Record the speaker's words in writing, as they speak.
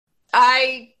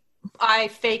I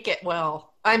fake it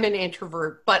well. I'm an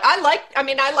introvert, but I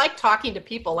like talking to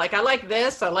people. Like I like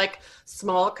this. I like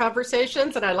small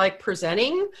conversations and I like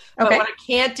presenting. But what I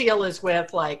can't deal is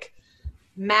with like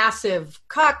massive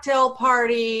cocktail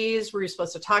parties where you're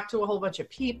supposed to talk to a whole bunch of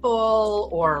people,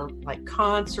 or like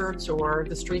concerts or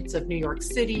the streets of New York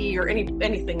City or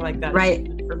anything like that. Right.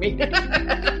 For me.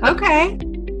 Okay.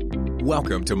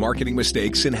 Welcome to Marketing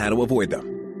Mistakes and How to Avoid Them.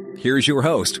 Here's your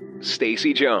host,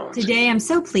 Stacey Jones. Today, I'm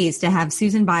so pleased to have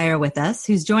Susan Beyer with us,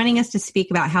 who's joining us to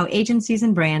speak about how agencies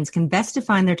and brands can best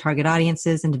define their target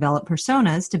audiences and develop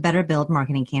personas to better build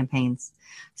marketing campaigns.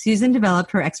 Susan developed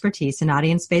her expertise in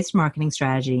audience-based marketing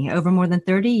strategy over more than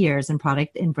 30 years in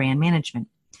product and brand management,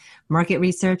 market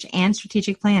research, and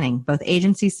strategic planning, both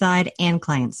agency side and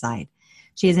client side.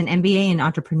 She has an MBA in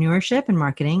entrepreneurship and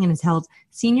marketing and has held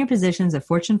senior positions at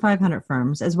Fortune 500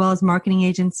 firms as well as marketing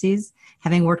agencies,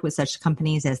 having worked with such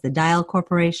companies as the Dial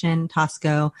Corporation,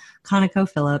 Tosco,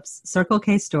 ConocoPhillips, Circle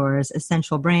K Stores,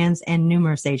 Essential Brands, and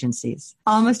numerous agencies.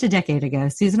 Almost a decade ago,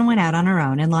 Susan went out on her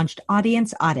own and launched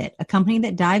Audience Audit, a company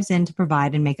that dives in to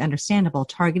provide and make understandable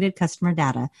targeted customer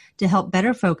data to help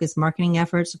better focus marketing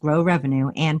efforts, grow revenue,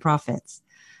 and profits.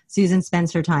 Susan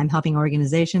spends her time helping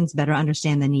organizations better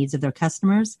understand the needs of their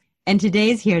customers, and today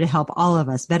is here to help all of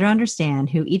us better understand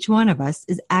who each one of us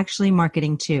is actually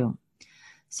marketing to.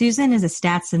 Susan is a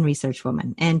stats and research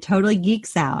woman and totally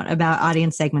geeks out about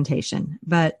audience segmentation.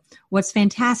 But what's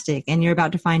fantastic, and you're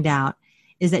about to find out,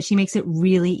 is that she makes it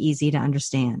really easy to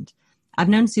understand. I've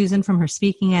known Susan from her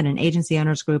speaking at an agency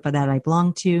owners group that I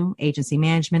belong to, Agency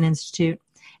Management Institute,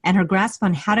 and her grasp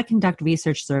on how to conduct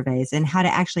research surveys and how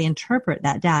to actually interpret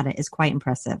that data is quite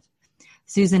impressive.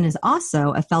 Susan is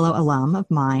also a fellow alum of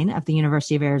mine of the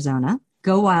University of Arizona.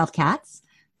 Go Wildcats.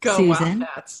 Go Susan,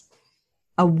 Wildcats.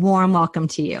 A warm welcome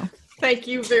to you. Thank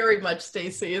you very much,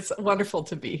 Stacey. It's wonderful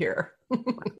to be here.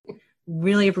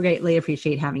 Really greatly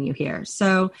appreciate having you here.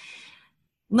 So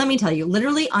let me tell you,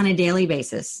 literally on a daily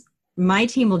basis, my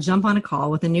team will jump on a call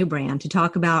with a new brand to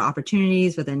talk about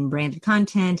opportunities within branded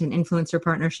content and influencer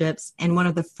partnerships. And one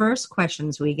of the first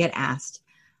questions we get asked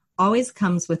always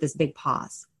comes with this big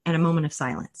pause and a moment of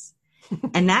silence.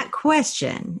 And that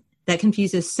question that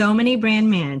confuses so many brand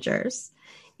managers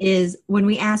is when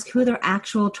we ask who their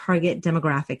actual target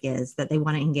demographic is that they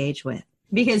want to engage with.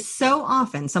 Because so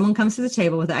often someone comes to the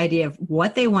table with the idea of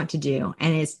what they want to do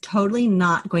and is totally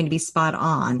not going to be spot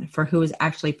on for who is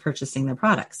actually purchasing their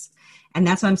products. And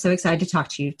that's why I'm so excited to talk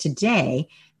to you today,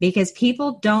 because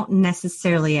people don't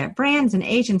necessarily at brands and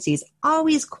agencies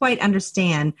always quite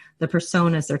understand the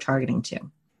personas they're targeting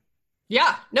to.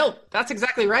 Yeah, no, that's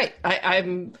exactly right.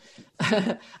 I'm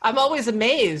I'm always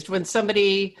amazed when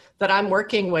somebody that I'm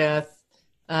working with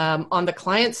on the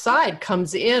client side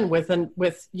comes in with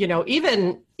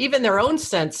even their own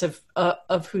sense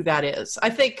of who that is. I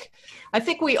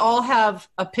think we all have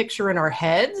a picture in our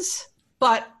heads.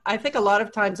 But I think a lot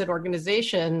of times in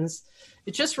organizations,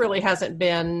 it just really hasn't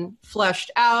been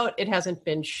fleshed out. It hasn't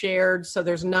been shared. So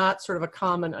there's not sort of a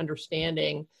common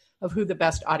understanding of who the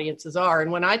best audiences are.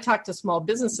 And when I talk to small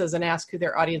businesses and ask who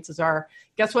their audiences are,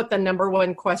 guess what the number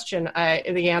one question,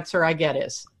 the answer I get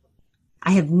is?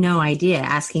 I have no idea.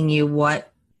 Asking you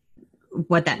what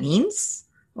that means?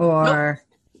 Or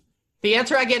nope. The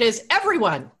answer I get is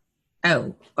everyone.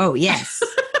 Oh, yes.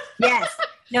 Yes.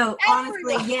 No, Everyone.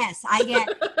 Honestly, yes. I get,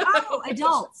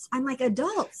 adults. I'm like,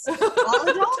 adults. All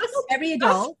adults? Every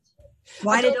adult?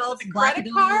 White adults, black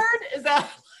credit adults? card? Is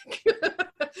that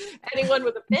like anyone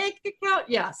with a bank account?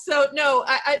 Yeah. So no,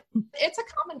 I it's a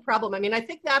common problem. I mean, I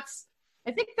think that's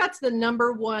the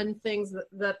number one things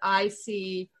that I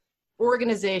see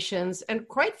organizations and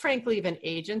quite frankly, even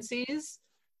agencies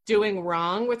doing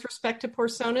wrong with respect to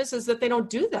personas is that they don't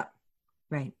do them.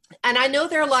 Right. And I know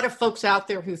there are a lot of folks out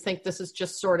there who think this is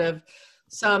just sort of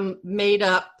some made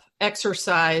up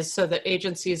exercise so that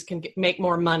agencies can make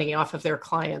more money off of their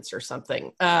clients or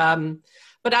something.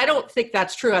 But I don't think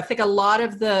that's true. I think a lot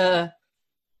of the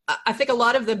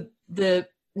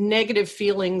negative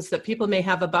feelings that people may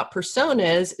have about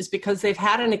personas is because they've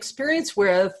had an experience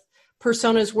with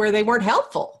personas where they weren't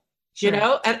helpful, Sure.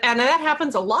 and that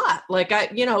happens a lot. Like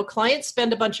clients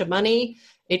spend a bunch of money.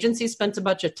 Agencies spent a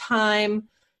bunch of time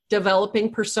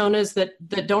developing personas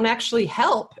that don't actually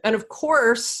help. And of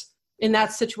course, in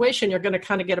that situation, you're going to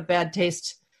kind of get a bad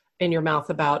taste in your mouth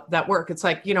about that work. It's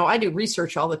like, I do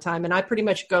research all the time and I pretty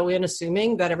much go in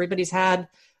assuming that everybody's had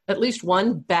at least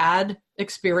one bad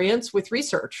experience with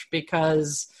research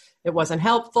because it wasn't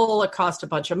helpful. It cost a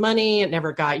bunch of money. It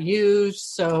never got used.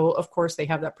 So of course they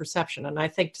have that perception. And I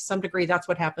think to some degree, that's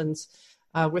what happens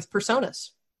with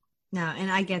personas. No,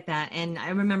 and I get that. And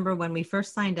I remember when we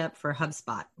first signed up for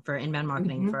HubSpot for inbound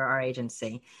marketing for our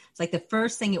agency, it's like the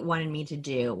first thing it wanted me to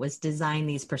do was design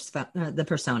these the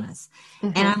personas.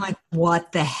 And I'm like,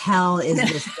 what the hell is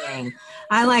this thing?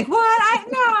 I'm like, what?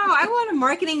 I want a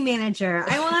marketing manager.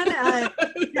 I want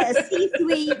a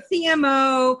C-suite,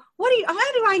 CMO.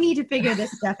 How do I need to figure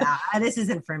this stuff out? This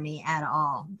isn't for me at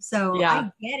all. So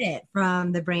I get it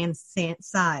from the brand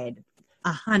side,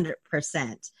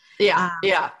 100%.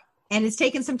 Yeah. And it's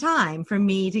taken some time for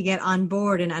me to get on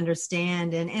board and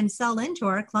understand and sell into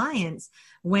our clients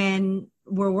when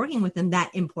we're working with them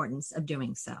that importance of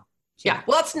doing so. Yeah.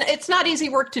 Well, it's not easy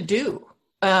work to do.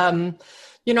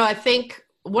 I think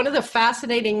one of the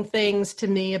fascinating things to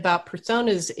me about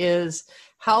personas is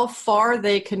how far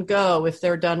they can go if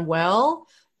they're done well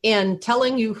in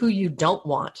telling you who you don't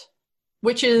want,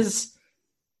 which is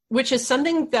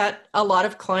something that a lot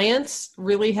of clients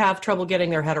really have trouble getting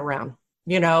their head around.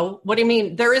 What do you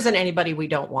mean? There isn't anybody we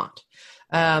don't want.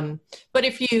 But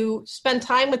if you spend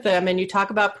time with them and you talk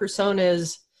about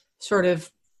personas sort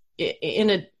of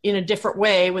in a different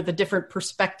way with a different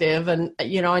perspective, and,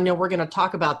 I know we're going to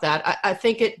talk about that. I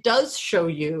think it does show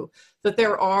you that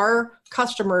there are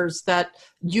customers that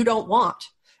you don't want,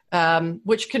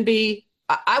 which can be,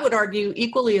 I would argue,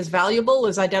 equally as valuable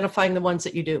as identifying the ones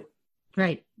that you do.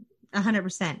 Right.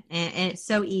 100%. And it's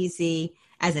so easy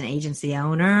as an agency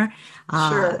owner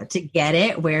to get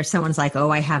it where someone's like,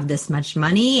 oh, I have this much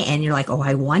money. And you're like, oh,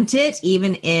 I want it,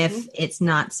 even if it's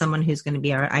not someone who's going to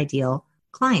be our ideal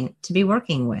client to be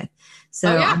working with.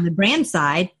 So on the brand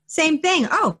side, same thing.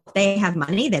 Oh, they have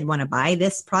money. They'd want to buy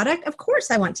this product. Of course,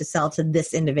 I want to sell to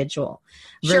this individual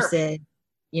versus,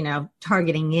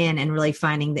 targeting in and really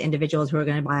finding the individuals who are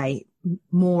going to buy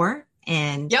more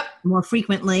and more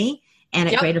frequently and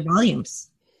at greater volumes.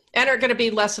 And are going to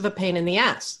be less of a pain in the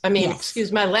ass. I mean,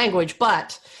 excuse my language,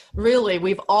 but really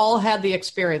we've all had the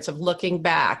experience of looking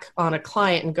back on a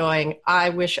client and going,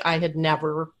 I wish I had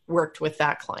never worked with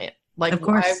that client. Like,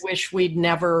 I wish we'd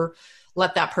never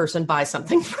let that person buy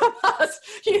something from us,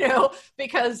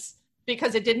 because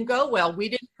it didn't go well. We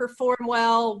didn't perform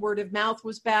well. Word of mouth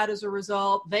was bad as a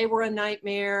result. They were a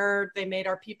nightmare. They made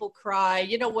our people cry,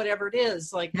 whatever it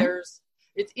is. Like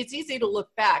it's easy to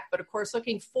look back, but of course,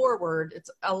 looking forward,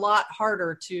 it's a lot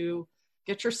harder to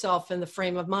get yourself in the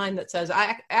frame of mind that says,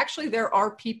 there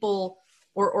are people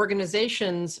or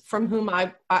organizations from whom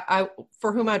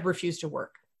for whom I'd refuse to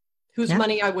work, whose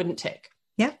money I wouldn't take.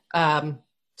 Yeah.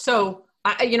 So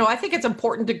I think it's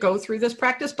important to go through this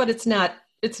practice, but it's not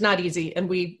easy. And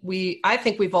I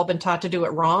think we've all been taught to do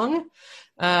it wrong.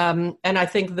 And I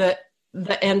think that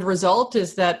the end result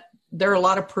is that there are a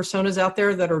lot of personas out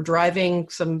there that are driving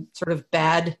some sort of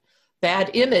bad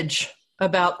image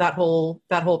about that whole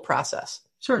process.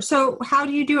 Sure. So how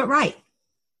do you do it right?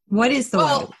 What is the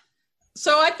way?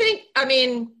 So how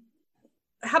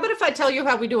about if I tell you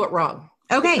how we do it wrong?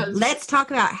 Okay, let's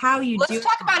talk about how you do it. Let's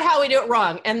talk about how we do it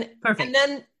wrong. And perfect.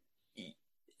 And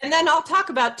then I'll talk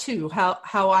about too,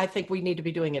 how I think we need to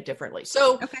be doing it differently.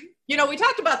 So, we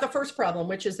talked about the first problem,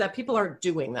 which is that people aren't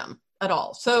doing them at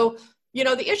all. So,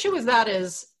 the issue with that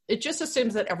is it just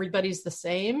assumes that everybody's the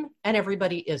same and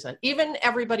everybody isn't. Even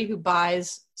everybody who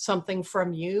buys something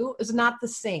from you is not the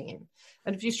same.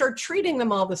 And if you start treating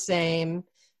them all the same,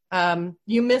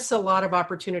 you miss a lot of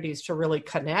opportunities to really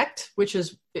connect, which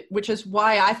is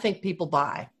why I think people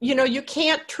buy. You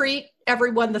can't treat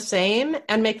everyone the same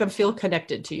and make them feel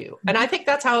connected to you. And I think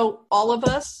that's how all of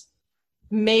us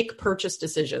make purchase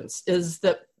decisions, is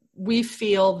that we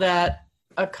feel that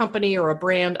a company or a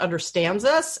brand understands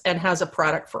us and has a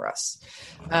product for us.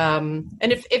 And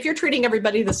if you're treating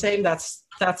everybody the same, that's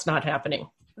not happening.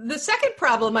 The second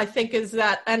problem, I think, is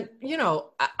that, and,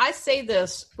 I say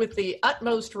this with the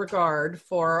utmost regard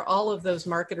for all of those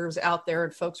marketers out there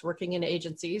and folks working in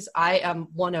agencies. I am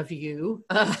one of you,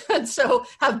 and so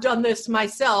have done this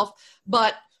myself.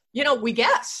 But, we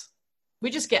guess. We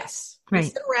just guess. Right. We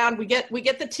sit around, we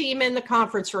get the team in the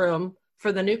conference room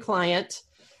for the new client,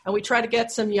 and we try to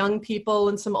get some young people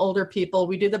and some older people.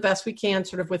 We do the best we can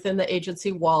sort of within the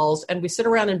agency walls, and we sit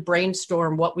around and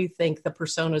brainstorm what we think the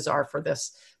personas are for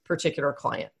this particular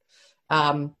client.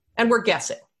 And we're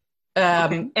guessing.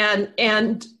 And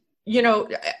I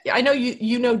know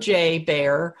you know Jay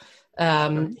Baer.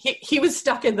 He was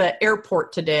stuck in the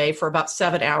airport today for about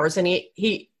 7 hours, and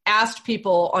he asked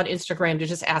people on Instagram to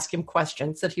just ask him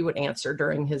questions that he would answer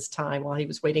during his time while he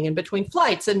was waiting in between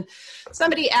flights. And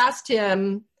somebody asked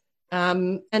him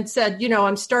and said,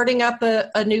 I'm starting up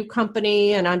a new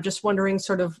company, and I'm just wondering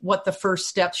sort of what the first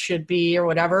steps should be or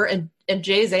whatever. And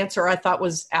Jay's answer I thought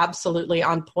was absolutely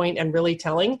on point and really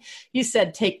telling. He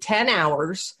said, take 10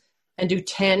 hours and do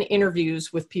 10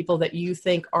 interviews with people that you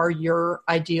think are your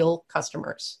ideal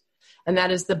customers. And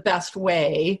that is the best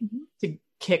way to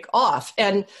kick off.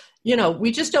 And,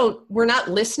 we're not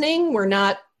listening. We're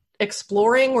not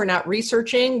exploring. We're not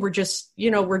researching. We're just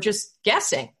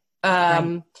guessing.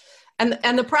 Right.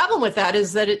 And the problem with that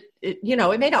is that it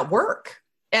may not work.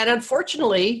 And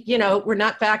unfortunately, we're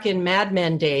not back in Mad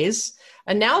Men days.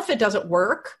 And now if it doesn't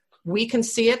work, we can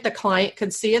see it. The client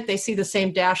can see it. They see the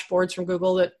same dashboards from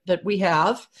Google that we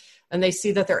have. And they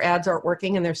see that their ads aren't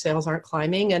working and their sales aren't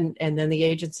climbing. And then the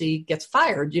agency gets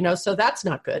fired, so that's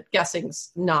not good.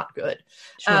 Guessing's not good.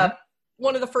 Sure.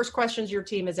 One of the first questions your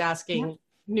team is asking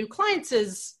new clients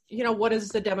is, what is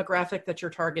the demographic that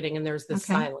you're targeting? And there's this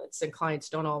silence, and clients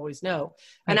don't always know.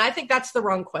 Right. And I think that's the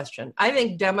wrong question. I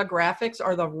think demographics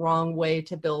are the wrong way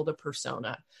to build a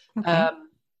persona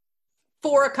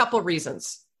for a couple of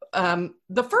reasons.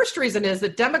 The first reason is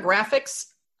that demographics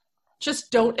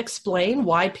just don't explain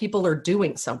why people are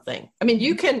doing something. I mean,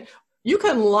 you can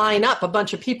line up a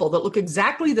bunch of people that look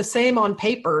exactly the same on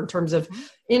paper in terms of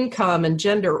income and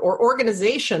gender, or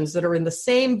organizations that are in the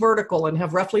same vertical and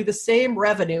have roughly the same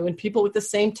revenue, and people with the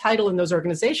same title in those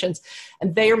organizations,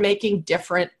 and they are making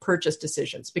different purchase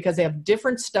decisions because they have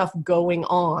different stuff going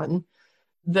on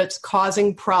that's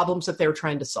causing problems that they're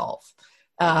trying to solve.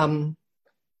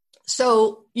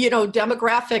 So,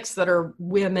 demographics that are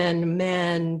women,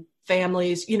 men,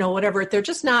 families, whatever, they're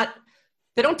just not,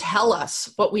 they don't tell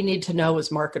us what we need to know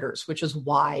as marketers, which is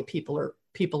why people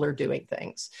are doing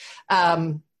things.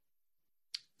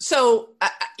 So,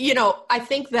 I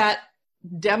think that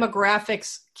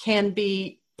demographics can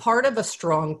be part of a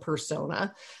strong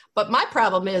persona, but my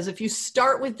problem is if you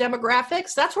start with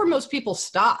demographics, that's where most people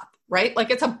stop, right?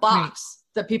 Like it's a box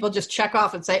that people just check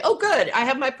off and say, oh, good, I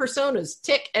have my personas,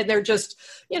 tick. And they're just,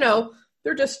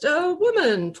 they're just a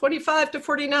woman, 25 to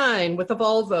 49 with a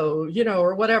Volvo,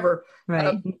 or whatever.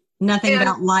 Right. Nothing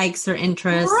about likes or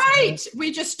interests. Right.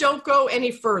 We just don't go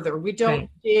any further. We don't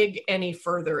dig any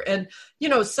further. And,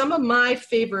 some of my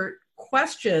favorite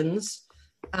questions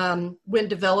when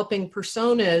developing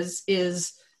personas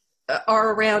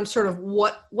are around sort of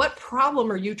what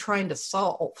problem are you trying to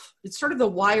solve? It's sort of the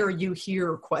why are you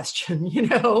here question,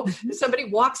 If somebody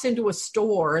walks into a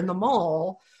store in the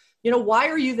mall, why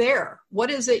are you there? What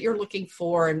is it you're looking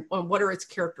for, and what are its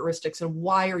characteristics, and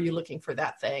why are you looking for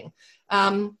that thing?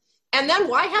 And then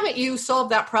why haven't you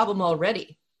solved that problem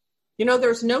already?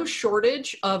 There's no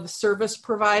shortage of service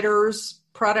providers,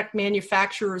 product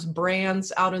manufacturers,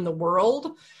 brands out in the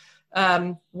world.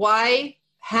 Why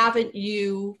haven't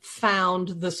you found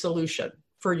the solution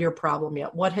for your problem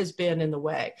yet? What has been in the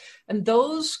way? And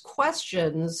those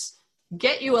questions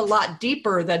get you a lot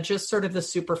deeper than just sort of the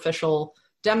superficial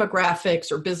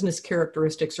demographics or business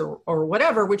characteristics or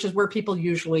whatever, which is where people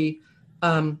usually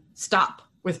stop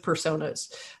with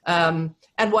personas. And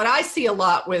what I see a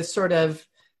lot with sort of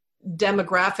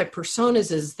demographic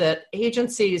personas is that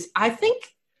agencies, I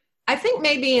think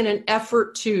maybe in an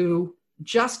effort to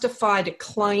justify to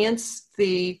clients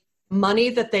the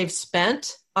money that they've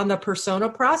spent on the persona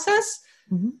process,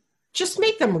 just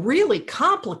make them really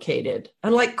complicated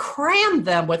and like cram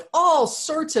them with all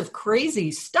sorts of crazy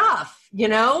stuff,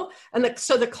 and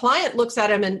so the client looks at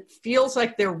them and feels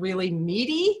like they're really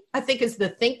meaty, I think is the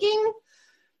thinking.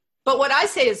 But what I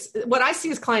see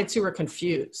is clients who are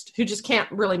confused, who just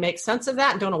can't really make sense of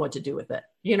that and don't know what to do with it.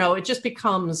 It just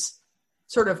becomes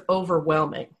sort of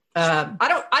overwhelming.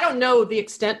 I don't know the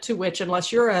extent to which,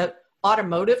 unless you're a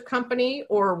automotive company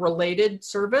or a related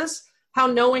service, how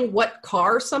knowing what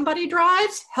car somebody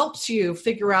drives helps you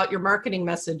figure out your marketing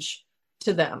message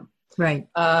to them. Right.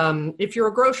 If you're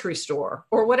a grocery store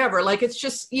or whatever, like it's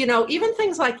just, even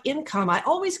things like income, I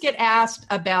always get asked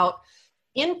about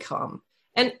income,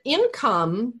 and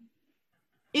income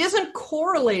isn't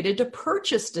correlated to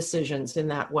purchase decisions in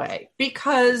that way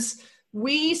because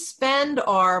we spend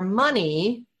our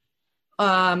money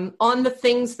on the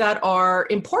things that are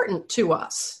important to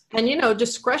us. And,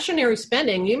 discretionary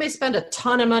spending, you may spend a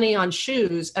ton of money on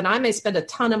shoes and I may spend a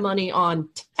ton of money on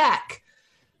tech.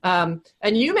 And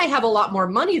you may have a lot more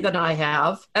money than I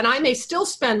have, and I may still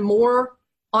spend more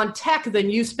on tech than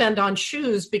you spend on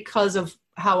shoes because of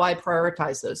how I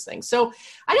prioritize those things. So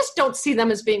I just don't see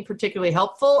them as being particularly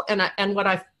helpful. And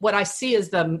what I see is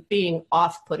them being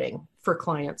off-putting for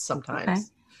clients sometimes. Okay.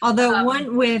 Although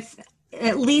one with,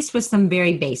 at least with some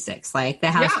very basics, like the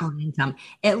household income,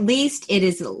 at least it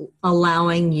is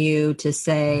allowing you to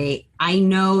say, I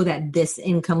know that this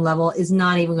income level is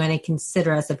not even going to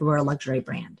consider us if we're a luxury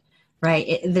brand,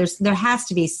 right? There has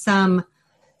to be some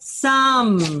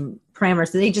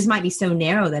parameters. They just might be so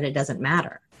narrow that it doesn't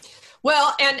matter.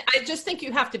 Well, and I just think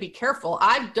you have to be careful.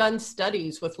 I've done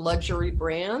studies with luxury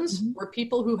brands where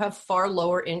people who have far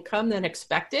lower income than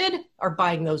expected are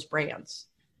buying those brands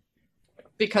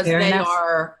because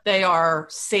they are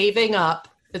saving up.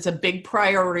 It's a big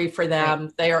priority for them.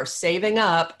 Right. They are saving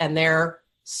up and they're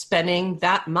spending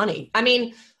that money. I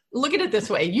mean, look at it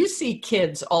this way. You see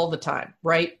kids all the time,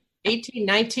 right? 18,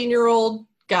 19-year-old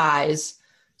guys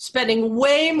spending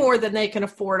way more than they can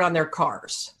afford on their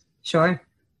cars. Sure.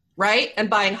 Right? And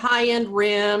buying high-end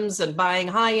rims and buying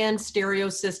high-end stereo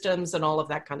systems and all of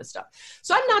that kind of stuff.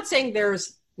 So I'm not saying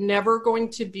there's never going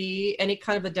to be any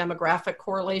kind of a demographic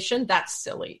correlation. That's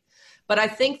silly. But I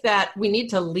think that we need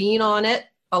to lean on it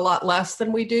a lot less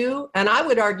than we do. And I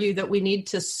would argue that we need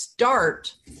to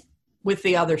start with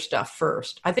the other stuff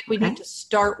first. I think we need to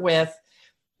start with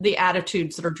the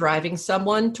attitudes that are driving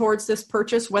someone towards this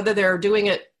purchase, whether they're doing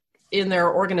it in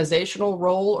their organizational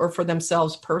role or for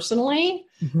themselves personally.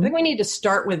 I think we need to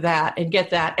start with that and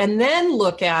get that, and then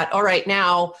look at, all right,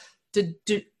 now,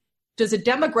 does a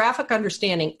demographic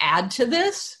understanding add to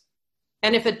this?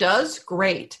 And if it does,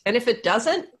 great. And if it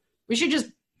doesn't, we should just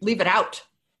leave it out.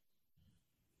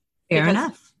 Fair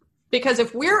enough. Because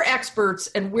if we're experts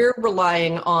and we're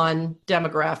relying on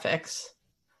demographics,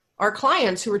 our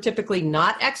clients who are typically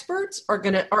not experts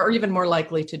are even more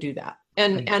likely to do that.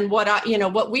 And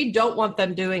what we don't want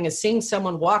them doing is seeing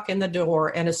someone walk in the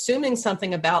door and assuming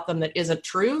something about them that isn't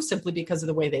true simply because of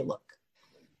the way they look,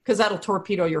 because that'll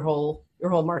torpedo your whole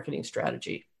marketing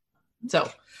strategy. So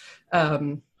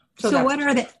what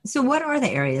are the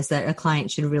areas that a client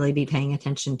should really be paying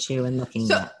attention to and looking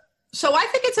at? So I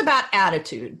think it's about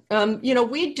attitude.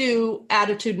 We do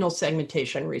attitudinal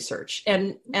segmentation research,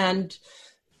 and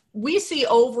we see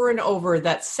over and over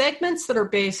that segments that are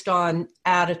based on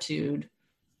attitude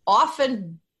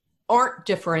often aren't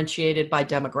differentiated by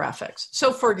demographics.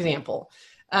 So, for example,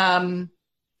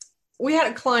 we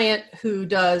had a client who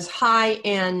does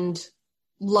high-end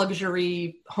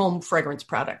luxury home fragrance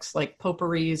products like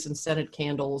potpourris and scented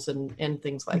candles and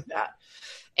things like that.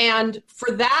 And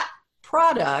for that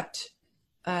product,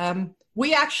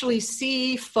 we actually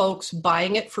see folks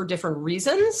buying it for different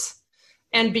reasons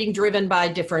and being driven by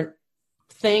different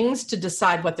things to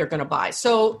decide what they're going to buy.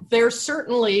 So there's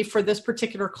certainly, for this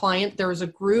particular client, there was a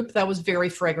group that was very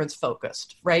fragrance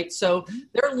focused, right? So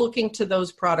they're looking to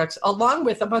those products along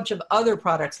with a bunch of other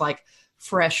products like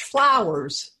fresh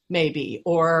flowers, maybe,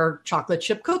 or chocolate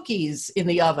chip cookies in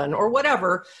the oven or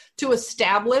whatever, to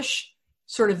establish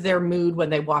sort of their mood when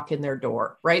they walk in their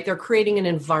door, right? They're creating an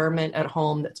environment at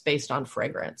home that's based on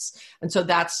fragrance. And so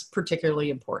that's particularly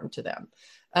important to them.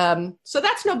 So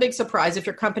that's no big surprise if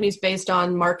your company's based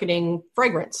on marketing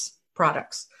fragrance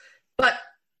products. But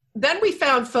then we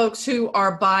found folks who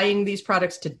are buying these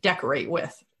products to decorate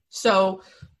with. So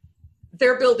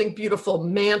they're building beautiful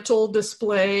mantle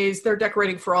displays. They're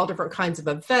decorating for all different kinds of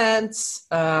events.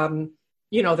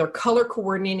 They're color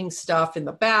coordinating stuff in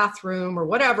the bathroom or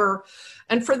whatever.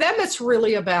 And for them, it's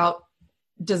really about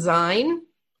design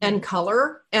and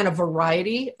color and a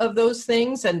variety of those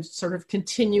things and sort of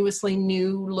continuously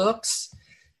new looks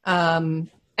and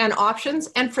options.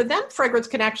 And for them, fragrance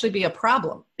can actually be a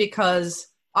problem because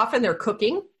often they're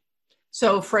cooking.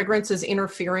 So fragrance is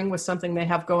interfering with something they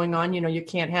have going on. You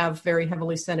can't have very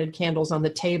heavily scented candles on the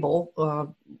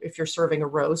table if you're serving a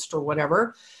roast or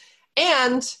whatever.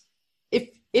 And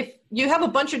if you have a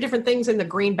bunch of different things in the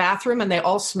green bathroom and they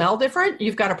all smell different,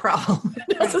 you've got a problem.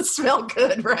 It doesn't smell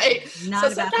good, right?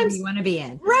 Not a bathroom you want to be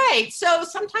in. Right. So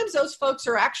sometimes those folks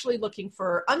are actually looking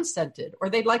for unscented, or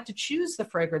they'd like to choose the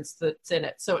fragrance that's in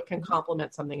it so it can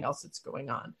complement something else that's going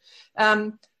on.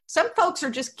 Some folks are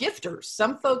just gifters.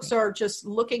 Some folks are just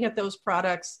looking at those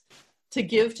products to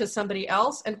give to somebody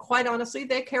else. And quite honestly,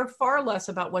 they care far less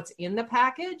about what's in the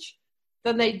package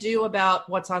than they do about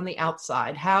what's on the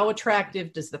outside. How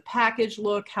attractive does the package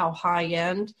look? How high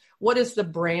end? What is the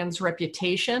brand's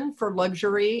reputation for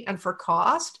luxury and for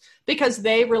cost? Because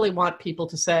they really want people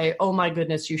to say, oh my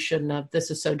goodness, you shouldn't have.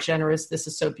 This is so generous. This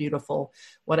is so beautiful,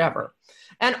 whatever.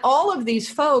 And all of these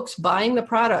folks buying the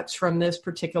products from this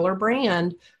particular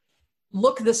brand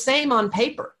look the same on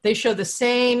paper. They show the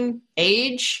same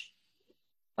age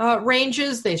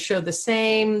ranges. They show the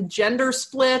same gender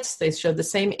splits. They show the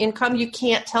same income. You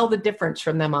can't tell the difference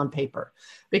from them on paper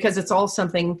because it's all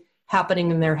something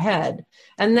happening in their head.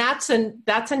 And that's an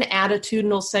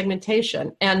attitudinal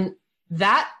segmentation. And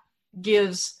that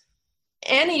gives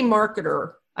any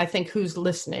marketer, I think, who's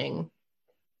listening,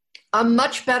 a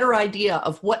much better idea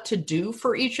of what to do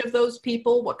for each of those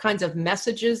people, what kinds of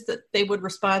messages that they would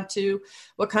respond to,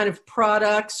 what kind of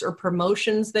products or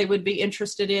promotions they would be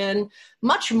interested in,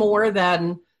 much more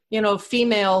than,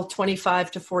 female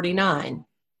 25 to 49,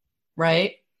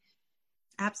 right?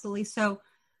 Absolutely. So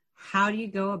how do you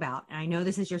go about, and I know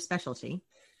this is your specialty,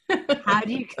 how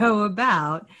do you go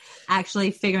about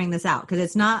actually figuring this out? Because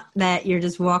it's not that you're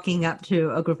just walking up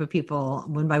to a group of people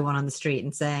one by one on the street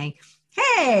and saying,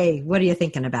 hey, what are you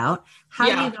thinking about? How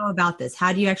do you go about this?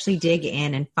 How do you actually dig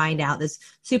in and find out this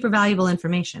super valuable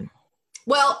information?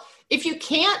 Well, if you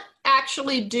can't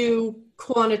actually do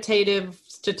quantitative,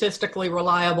 statistically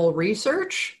reliable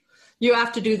research, you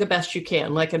have to do the best you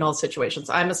can, like in all situations.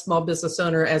 I'm a small business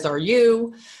owner, as are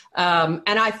you. And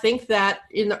I think that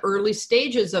in the early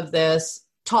stages of this,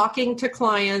 talking to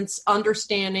clients,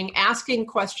 understanding, asking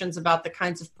questions about the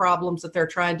kinds of problems that they're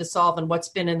trying to solve and what's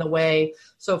been in the way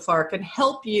so far can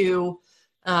help you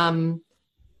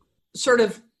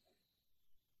start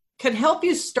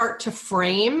to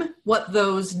frame what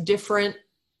those different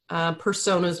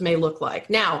personas may look like.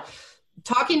 Now,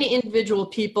 talking to individual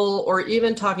people or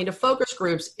even talking to focus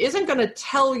groups isn't going to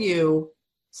tell you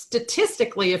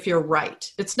statistically if you're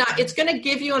right. It's going to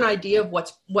give you an idea of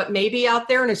what may be out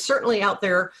there, and it's certainly out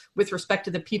there with respect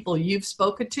to the people you've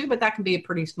spoken to, but that can be a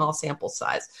pretty small sample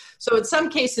size. So in some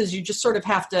cases, you just sort of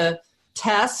have to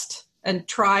test and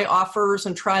try offers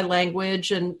and try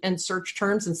language and search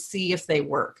terms and see if they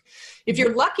work. If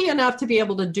you're lucky enough to be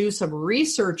able to do some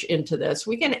research into this,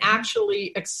 we can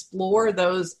actually explore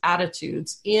those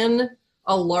attitudes in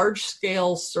a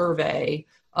large-scale survey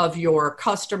of your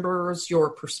customers, your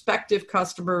prospective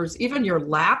customers, even your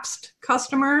lapsed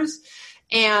customers,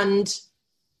 and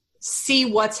see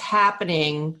what's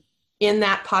happening in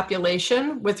that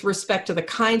population with respect to the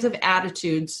kinds of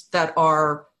attitudes that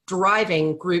are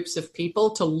driving groups of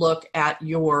people to look at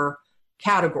your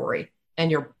category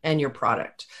and your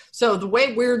product. So the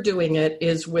way we're doing it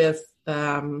is with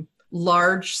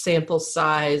large sample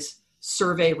size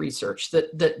survey research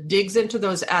that digs into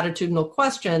those attitudinal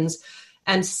questions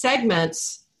and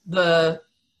segments the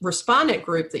respondent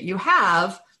group that you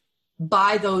have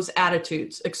by those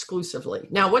attitudes exclusively.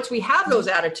 Now, once we have those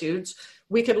attitudes,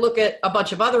 we can look at a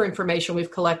bunch of other information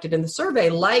we've collected in the survey,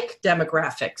 like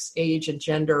demographics, age and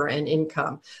gender and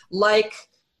income, like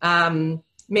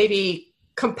maybe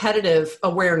competitive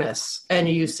awareness and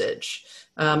usage,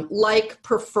 like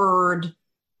preferred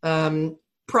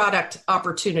product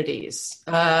opportunities,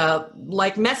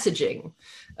 like messaging,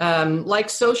 like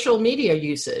social media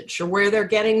usage, or where they're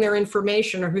getting their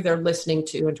information or who they're listening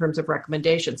to in terms of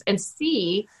recommendations, and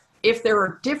see if there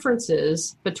are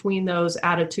differences between those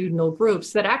attitudinal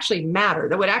groups that actually matter,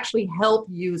 that would actually help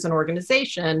you as an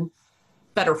organization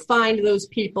better find those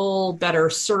people, better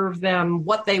serve them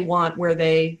what they want, where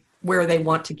they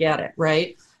want to get it,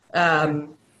 right? But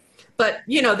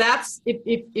that's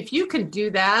if you can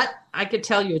do that, I could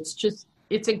tell you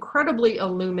it's incredibly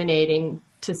illuminating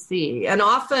to see. And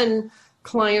often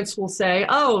clients will say,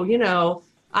 "Oh,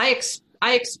 I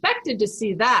expected to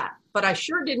see that, but I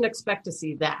sure didn't expect to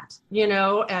see that."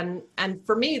 And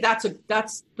for me, that's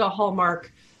the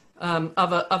hallmark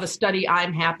of a study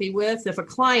I'm happy with. If a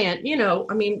client,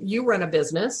 you run a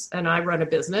business and I run a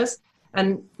business,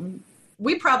 and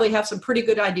we probably have some pretty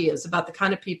good ideas about the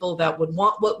kind of people that would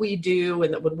want what we do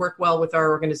and that would work well with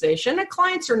our organization. And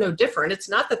clients are no different. It's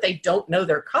not that they don't know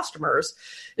their customers.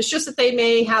 It's just that they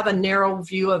may have a narrow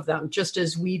view of them, just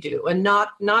as we do, and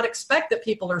not expect that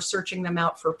people are searching them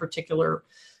out for a particular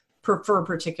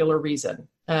reason.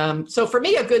 So for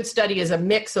me, a good study is a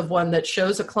mix of one that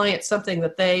shows a client something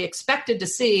that they expected to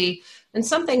see and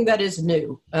something that is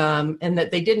new and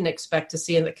that they didn't expect to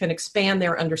see, and that can expand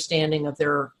their understanding of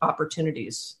their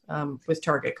opportunities with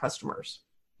target customers.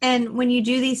 And when you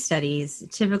do these studies,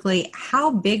 typically,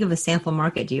 how big of a sample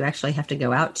market do you actually have to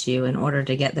go out to in order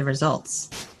to get the results?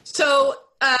 So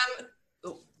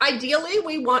ideally,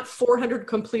 we want 400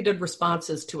 completed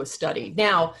responses to a study.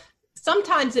 Now,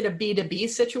 sometimes in a B2B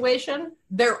situation,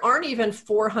 there aren't even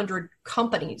 400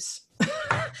 companies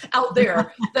out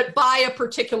there that buy a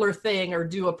particular thing or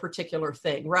do a particular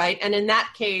thing, right? And in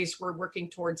that case, we're working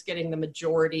towards getting the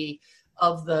majority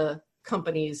of the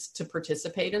companies to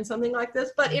participate in something like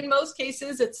this. But in most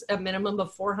cases, it's a minimum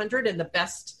of 400. And the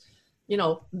best,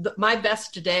 my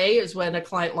best today is when a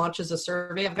client launches a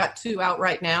survey. I've got 2 out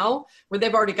right now where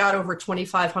they've already got over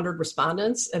 2,500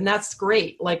 respondents. And that's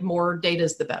great. Like, more data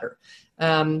is the better.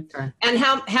 Okay. And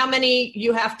how many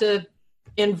you have to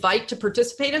invite to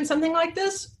participate in something like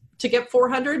this to get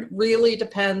 400 really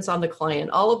depends on the client.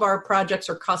 All of our projects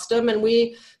are custom, and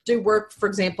we do work, for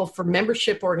example, for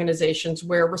membership organizations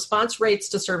where response rates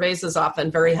to surveys is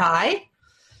often very high.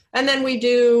 And then we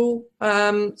do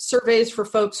surveys for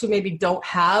folks who maybe don't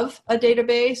have a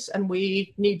database and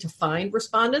we need to find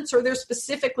respondents, or they're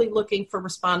specifically looking for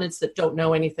respondents that don't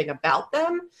know anything about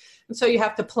them. And so you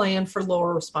have to plan for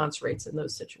lower response rates in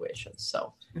those situations.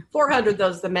 So 400, though,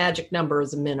 is the magic number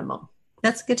as a minimum.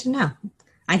 That's good to know.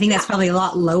 I think that's probably a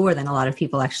lot lower than a lot of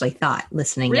people actually thought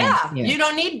listening. Yeah, you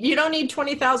don't need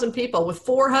 20,000 people. With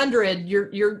 400,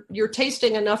 you're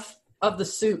tasting enough of the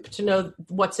soup to know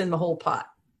what's in the whole pot.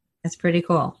 That's pretty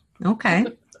cool. Okay.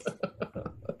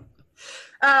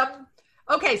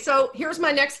 Okay, so here's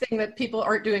my next thing that people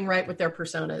aren't doing right with their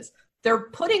personas. They're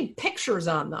putting pictures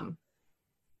on them,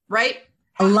 right?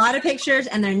 A lot of pictures,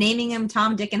 and they're naming them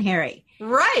Tom, Dick, and Harry.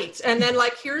 Right. And then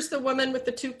like, here's the woman with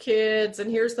the 2 kids,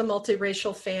 and here's the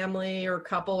multiracial family or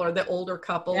couple, or the older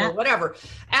couple, or whatever.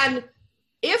 And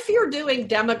if you're doing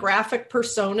demographic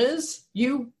personas,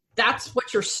 that's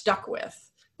what you're stuck with.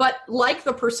 But like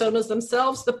the personas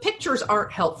themselves, the pictures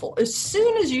aren't helpful. As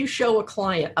soon as you show a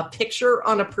client a picture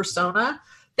on a persona,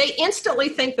 they instantly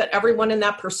think that everyone in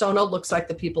that persona looks like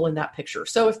the people in that picture.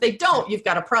 So if they don't, you've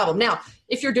got a problem. Now,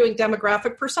 if you're doing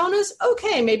demographic personas,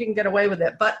 okay, maybe you can get away with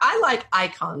it. But I like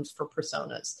icons for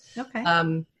personas,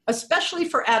 especially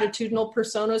for attitudinal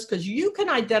personas, because you can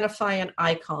identify an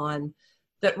icon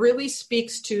that really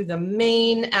speaks to the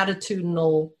main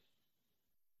attitudinal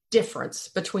difference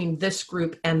between this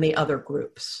group and the other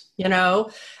groups,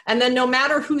 and then no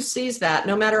matter who sees that,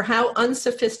 no matter how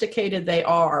unsophisticated they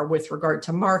are with regard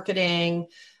to marketing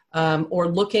or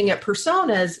looking at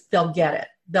personas, they'll get it,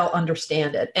 they'll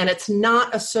understand it. And it's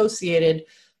not associated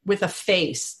with a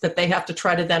face that they have to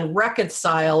try to then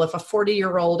reconcile. If a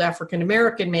 40-year-old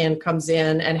African-American man comes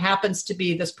in and happens to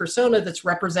be this persona that's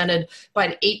represented by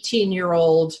an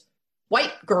 18-year-old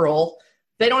white girl,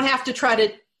 they don't have to try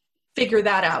to figure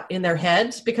that out in their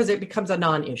heads because it becomes a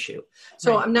non-issue.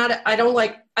 So I don't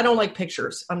like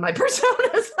pictures on my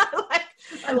personas.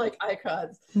 I like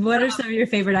icons. What are some of your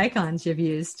favorite icons you've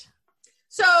used?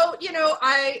 So,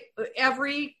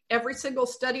 every single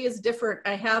study is different.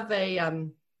 I have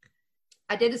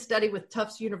I did a study with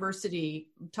Tufts University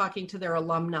talking to their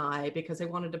alumni because they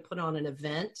wanted to put on an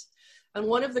event. And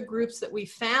one of the groups that we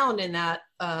found in that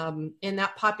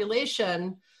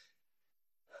population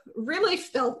really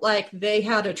felt like they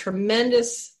had a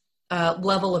tremendous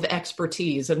level of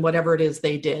expertise in whatever it is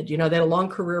they did. They had a long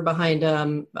career behind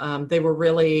them. They were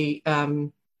really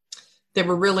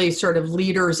sort of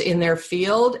leaders in their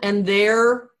field, and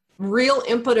their real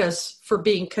impetus for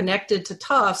being connected to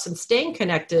Tufts and staying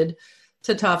connected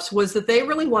to Tufts was that they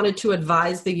really wanted to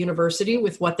advise the university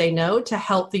with what they know to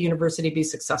help the university be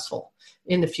successful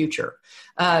in the future.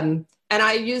 And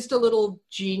I used a little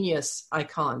genius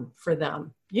icon for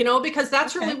them, because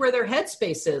that's really where their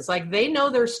headspace is. Like, they know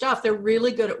their stuff. They're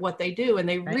really good at what they do, and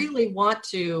they really want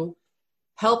to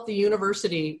help the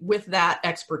university with that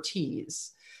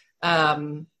expertise.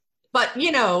 But,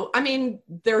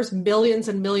 there's millions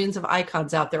and millions of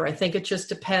icons out there. I think it just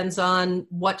depends on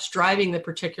what's driving the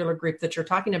particular group that you're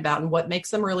talking about and what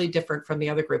makes them really different from the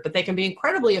other group. But they can be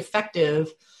incredibly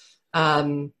effective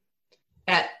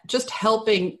at just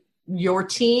helping your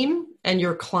team and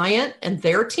your client and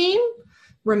their team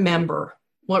remember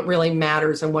what really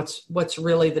matters and what's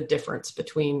really the difference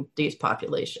between these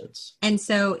populations. And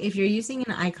so if you're using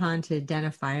an icon to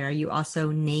identify, are you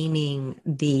also naming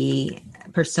the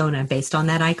persona based on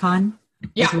that icon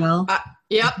as well?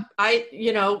 Yep.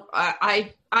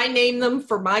 I name them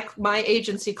for my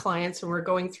agency clients when we're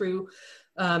going through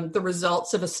the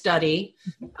results of a study.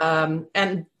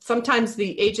 And sometimes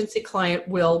the agency client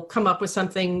will come up with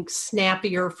something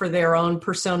snappier for their own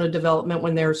persona development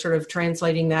when they're sort of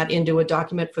translating that into a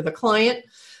document for the client.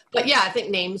 But yeah, I think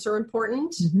names are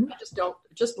important.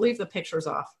 Just leave the pictures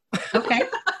off. Okay.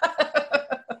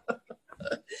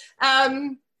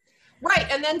 Right.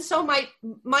 And then so my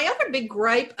other big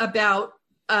gripe about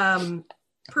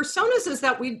personas is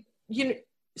that we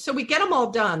get them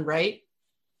all done, right?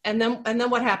 And then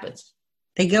what happens?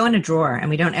 They go in a drawer and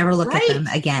we don't ever look at them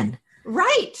again.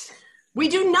 Right. We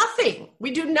do nothing.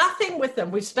 We do nothing with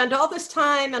them. We spend all this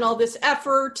time and all this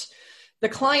effort, the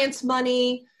client's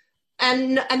money,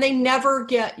 and they never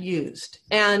get used.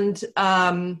 And,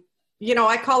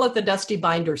 I call it the dusty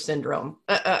binder syndrome.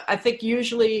 I think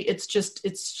usually it's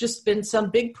just been some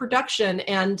big production.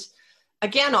 And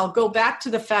again, I'll go back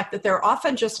to the fact that they're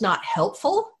often just not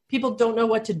helpful. People don't know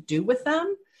what to do with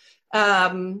them.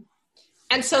 And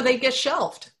so they get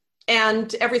shelved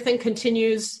and everything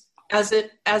continues as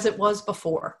it was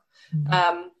before.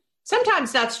 Mm-hmm.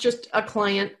 Sometimes that's just a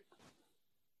client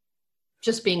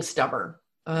just being stubborn.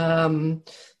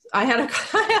 I had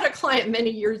a client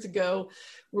many years ago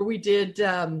where we did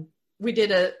a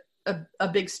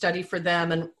big study for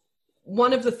them. And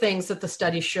one of the things that the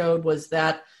study showed was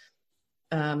that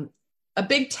a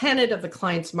big tenet of the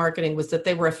client's marketing was that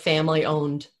they were a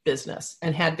family-owned business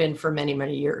and had been for many,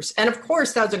 many years. And of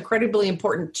course, that was incredibly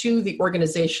important to the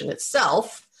organization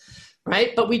itself,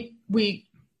 right? But we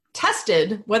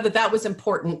tested whether that was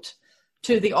important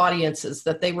to the audiences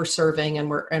that they were serving and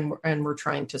were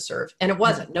trying to serve. And it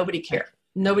wasn't. Nobody cared.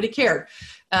 Nobody cared.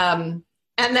 And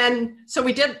then, so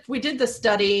we did the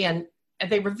study, and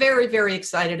they were very, very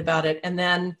excited about it. And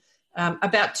then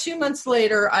about 2 months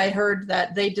later, I heard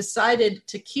that they decided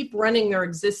to keep running their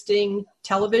existing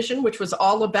television, which was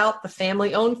all about the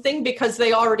family-owned thing, because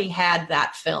they already had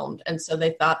that filmed. And so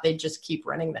they thought they'd just keep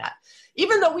running that,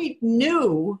 even though we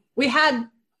knew we had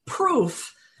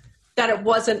proof that it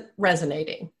wasn't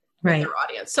resonating with their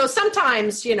audience. So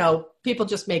sometimes, people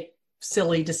just make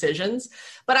silly decisions,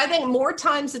 but I think more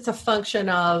times it's a function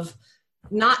of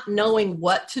not knowing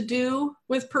what to do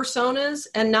with personas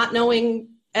and not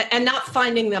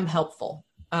finding them helpful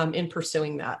in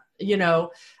pursuing that.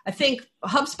 I think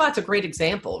HubSpot's a great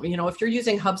example. If you're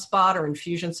using HubSpot or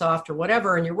Infusionsoft or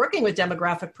whatever, and you're working with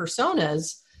demographic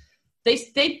personas,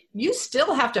 you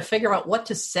still have to figure out what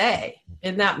to say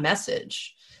in that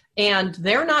message. And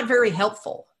they're not very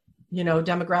helpful,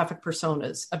 demographic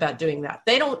personas, about doing that.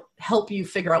 They don't help you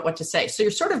figure out what to say. So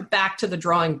you're sort of back to the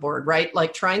drawing board, right?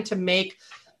 Like trying to make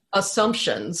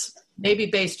assumptions, maybe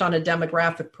based on a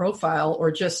demographic profile,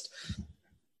 or just,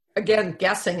 again,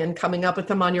 guessing and coming up with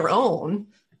them on your own.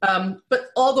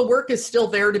 But all the work is still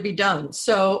there to be done.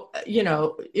 So,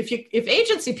 if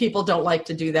agency people don't like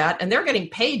to do that and they're getting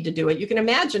paid to do it, you can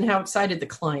imagine how excited the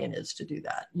client is to do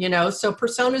that, so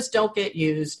personas don't get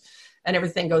used and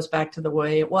everything goes back to the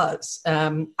way it was.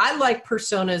 I like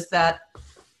personas that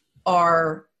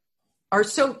are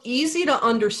so easy to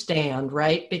understand,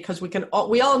 right? Because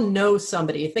we all know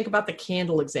somebody. Think about the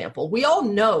candle example. We all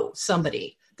know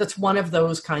somebody that's one of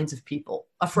those kinds of people,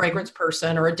 a fragrance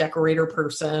person or a decorator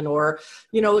person or,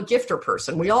 a gifter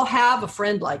person. We all have a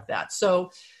friend like that. So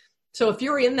if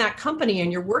you're in that company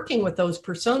and you're working with those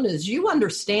personas, you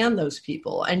understand those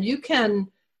people and you can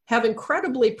have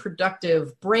incredibly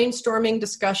productive brainstorming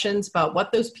discussions about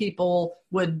what those people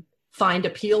would find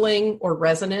appealing or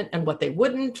resonant and what they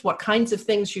wouldn't, what kinds of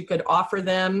things you could offer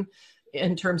them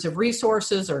in terms of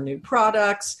resources or new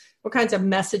products, what kinds of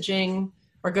messaging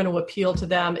are going to appeal to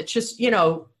them. It's just,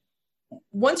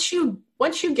 once you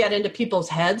get into people's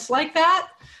heads like that,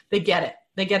 they get it.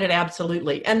 They get it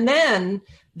absolutely. And then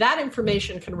that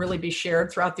information can really be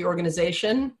shared throughout the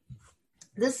organization.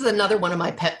 This is another one of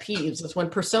my pet peeves, is when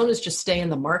personas just stay in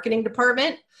the marketing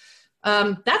department.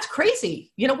 That's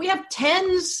crazy. We have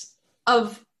tens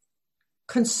of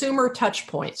consumer touch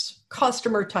points,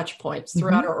 customer touch points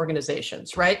throughout our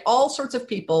organizations, right? All sorts of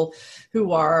people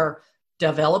who are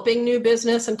developing new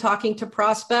business and talking to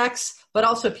prospects, but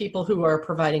also people who are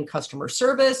providing customer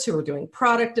service, who are doing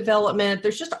product development.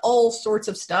 There's just all sorts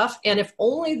of stuff. And if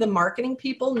only the marketing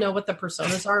people know what the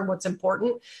personas are and what's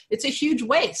important, it's a huge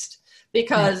waste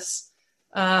because,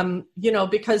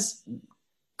 because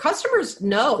customers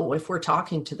know if we're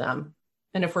talking to them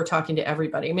and if we're talking to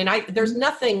everybody. I mean, there's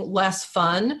nothing less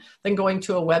fun than going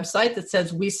to a website that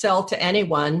says, we sell to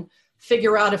anyone,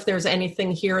 figure out if there's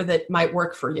anything here that might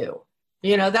work for you.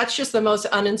 That's just the most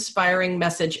uninspiring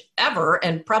message ever.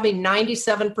 And probably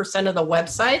 97% of the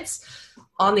websites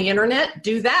on the internet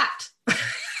do that.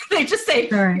 They just say,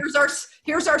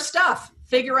 here's our stuff.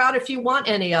 Figure out if you want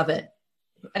any of it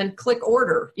and click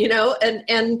order,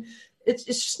 and it's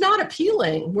just not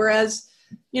appealing. Whereas,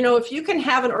 if you can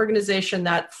have an organization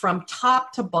that from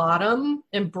top to bottom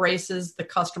embraces the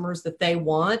customers that they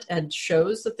want and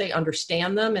shows that they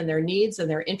understand them and their needs and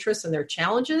their interests and their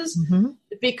challenges,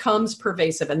 it becomes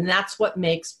pervasive. And that's what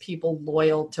makes people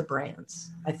loyal to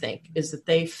brands, I think, is that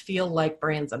they feel like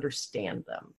brands understand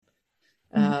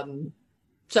them.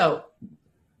 So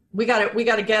we got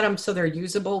to get them so they're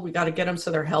usable. We got to get them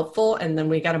so they're helpful. And then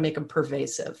we got to make them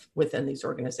pervasive within these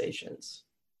organizations.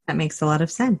 That makes a lot of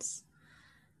sense.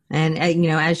 And,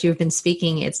 as you've been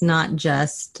speaking, it's not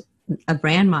just a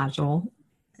brand module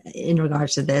in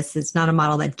regards to this. It's not a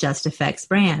model that just affects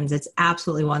brands. It's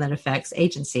absolutely one that affects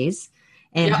agencies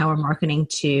and how we're marketing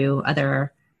to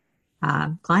other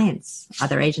clients,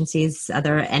 other agencies,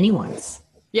 anyone's.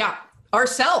 Yeah.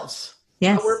 Ourselves.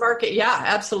 Yes. We're market. Yeah,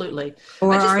 absolutely.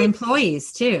 Or our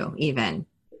employees too, even.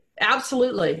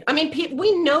 Absolutely. I mean,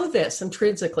 we know this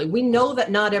intrinsically. We know that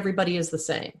not everybody is the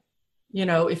same.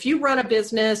 If you run a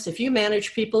business, if you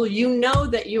manage people, you know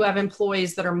that you have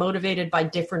employees that are motivated by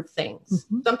different things.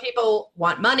 Mm-hmm. Some people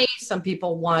want money. Some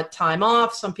people want time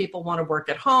off. Some people want to work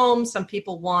at home. Some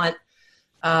people want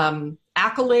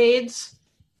accolades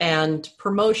and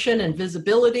promotion and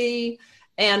visibility.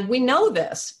 And we know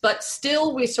this, but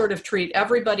still we sort of treat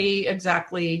everybody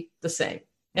exactly the same.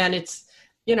 And it's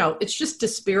just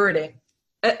dispiriting.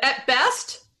 At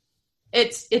best,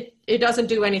 it doesn't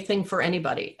do anything for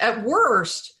anybody. At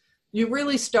worst, you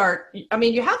really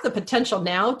you have the potential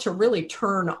now to really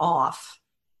turn off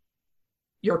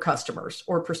your customers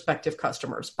or prospective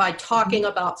customers by talking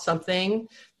about something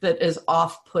that is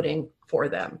off-putting for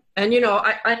them. And,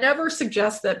 I never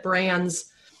suggest that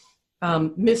brands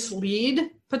mislead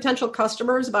potential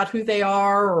customers about who they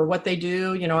are or what they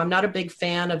do. I'm not a big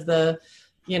fan of the,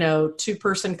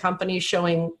 2-person company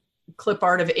showing clip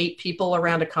art of 8 people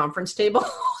around a conference table.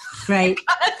 Right.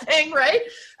 kind of thing, right?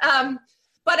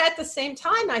 But at the same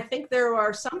time, I think there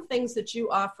are some things that you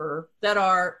offer that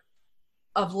are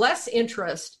of less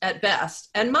interest at best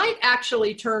and might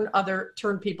actually turn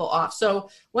people off. So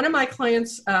one of my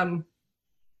clients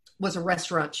was a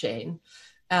restaurant chain,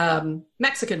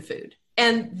 Mexican food,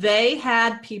 and they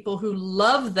had people who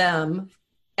love them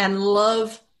and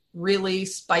love really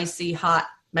spicy, hot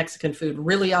Mexican food,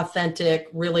 really authentic,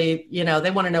 really,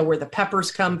 they want to know where the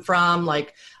peppers come from.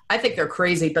 Like, I think they're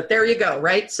crazy, but there you go,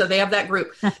 right? So they have that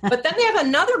group. But then they have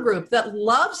another group that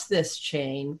loves this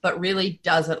chain, but really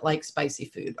doesn't like spicy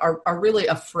food, are really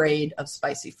afraid of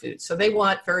spicy food. So they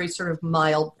want very sort of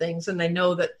mild things, and they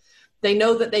know that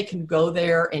they can go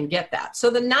there and get that. So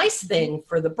the nice thing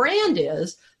for the brand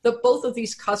is that both of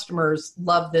these customers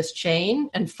love this chain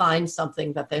and find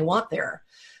something that they want there.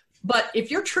 But if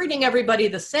you're treating everybody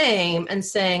the same and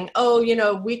saying,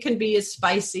 we can be as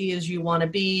spicy as you want to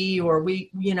be, or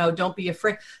don't be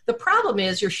afraid. The problem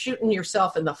is you're shooting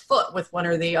yourself in the foot with one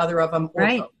or the other of them.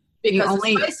 Right. Because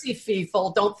the spicy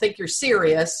people don't think you're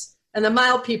serious, and the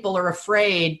mild people are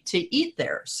afraid to eat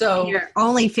there. So you're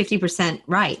only 50%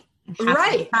 right.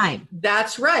 Right.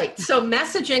 That's right. So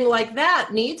messaging like that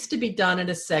needs to be done at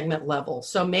a segment level.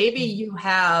 So maybe you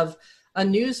have a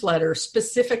newsletter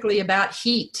specifically about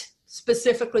heat,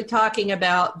 specifically talking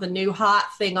about the new hot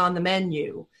thing on the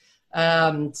menu,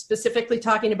 specifically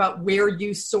talking about where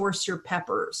you source your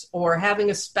peppers, or having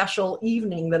a special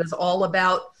evening that is all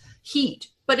about heat.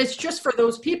 But it's just for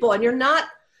those people, and you're not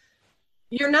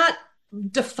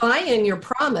defying your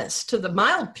promise to the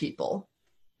mild people.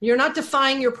 You're not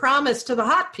defying your promise to the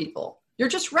hot people. You're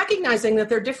just recognizing that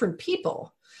they're different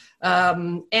people.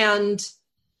 And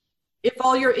if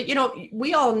all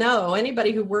we all know,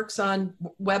 anybody who works on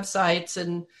websites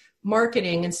and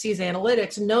marketing and sees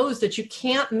analytics knows that you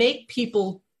can't make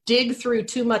people dig through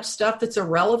too much stuff that's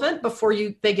irrelevant before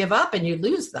they give up and you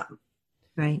lose them.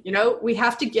 Right. We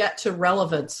have to get to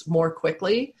relevance more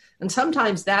quickly. And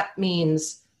sometimes that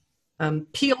means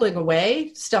peeling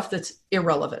away stuff that's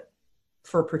irrelevant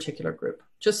for a particular group,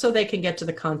 just so they can get to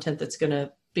the content that's going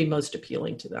to be most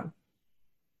appealing to them.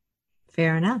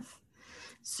 Fair enough.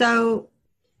 So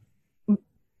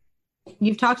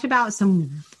you've talked about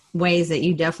some ways that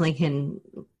you definitely can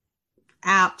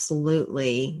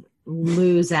absolutely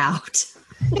lose out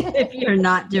if you're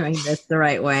not doing this the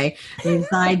right way.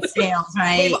 Inside sales,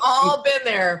 right? We've all been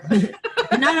there.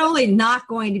 You're not only not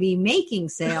going to be making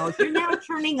sales, you're now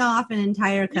turning off an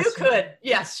entire customer. You could.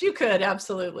 Yes, you could.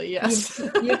 Absolutely. Yes.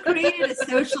 You created a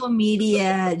social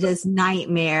media just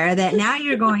nightmare that now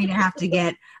you're going to have to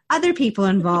get other people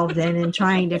involved in and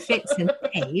trying to fix and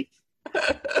save.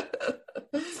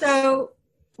 So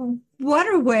what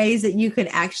are ways that you could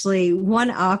actually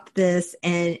one-up this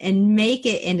and make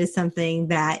it into something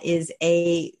that is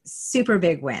a super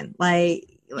big win?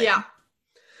 Yeah.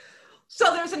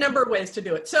 So there's a number of ways to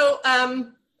do it. So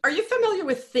are you familiar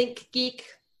with ThinkGeek?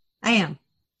 I am.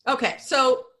 Okay.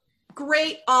 So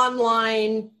great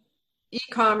online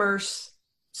e-commerce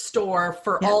store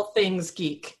for all things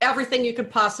geek. Everything you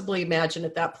could possibly imagine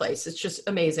at that place. It's just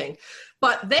amazing.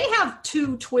 But they have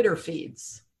 2 Twitter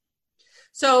feeds.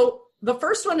 So the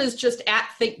first one is just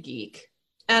 @ThinkGeek.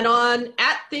 And on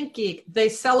 @ThinkGeek, they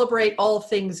celebrate all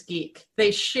things geek.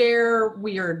 They share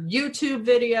weird YouTube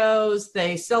videos.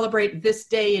 They celebrate this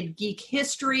day in geek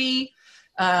history.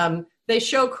 They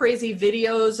show crazy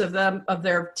videos of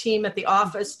their team at the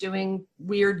office doing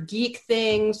weird geek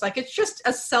things. Like, it's just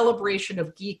a celebration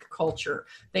of geek culture.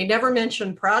 They never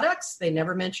mention products. They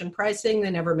never mention pricing.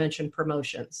 They never mention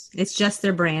promotions. It's just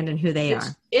their brand and who they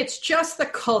are. It's just the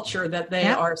culture that they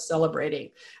are celebrating.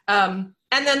 And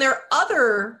then their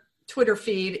other Twitter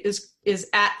feed is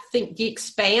 @ThinkGeek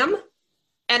Spam.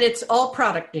 And it's all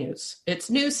product news. It's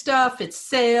new stuff, it's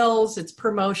sales, it's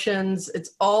promotions,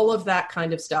 it's all of that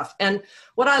kind of stuff. And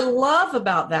what I love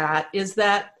about that is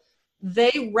that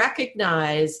they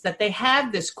recognize that they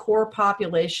have this core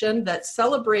population that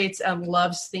celebrates and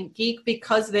loves ThinkGeek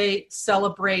because they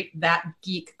celebrate that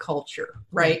geek culture,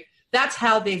 right? That's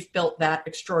how they've built that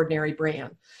extraordinary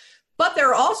brand. But there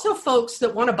are also folks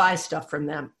that want to buy stuff from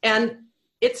them. And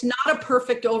it's not a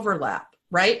perfect overlap,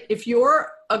 right? If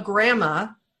you're a grandma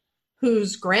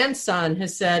whose grandson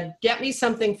has said, get me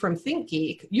something from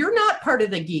ThinkGeek, you're not part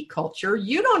of the geek culture.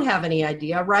 You don't have any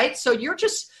idea, right? So you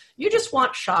just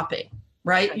want shopping,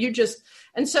 right?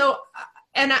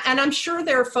 And I'm sure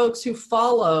there are folks who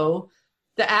follow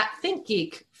the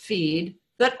 @ThinkGeek feed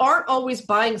that aren't always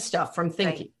buying stuff from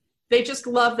ThinkGeek. Right. They just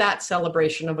love that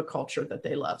celebration of a culture that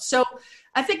they love. So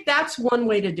I think that's one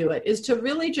way to do it, is to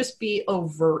really just be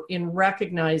overt in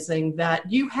recognizing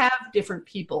that you have different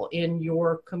people in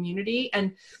your community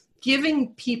and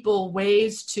giving people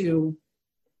ways to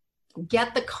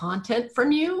get the content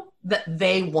from you that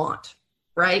they want,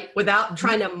 right? Without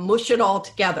trying to mush it all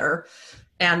together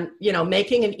and,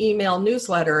 making an email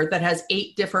newsletter that has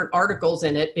 8 different articles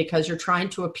in it because you're trying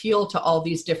to appeal to all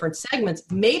these different segments.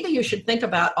 Maybe you should think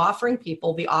about offering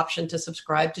people the option to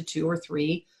subscribe to 2 or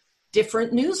 3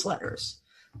 different newsletters.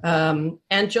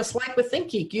 And just like with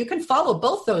ThinkGeek, you can follow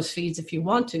both those feeds if you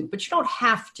want to, but you don't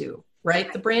have to,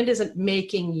 right? The brand isn't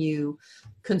making you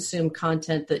consume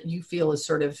content that you feel is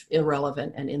sort of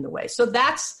irrelevant and in the way. So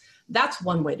that's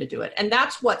one way to do it. And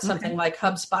that's what something like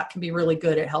HubSpot can be really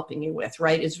good at helping you with,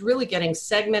 right? Is really getting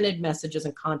segmented messages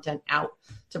and content out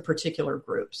to particular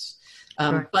groups.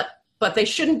 Sure. But they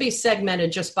shouldn't be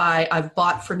segmented just by I've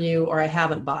bought from you or I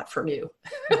haven't bought from you.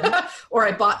 Or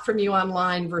I bought from you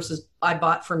online versus I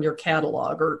bought from your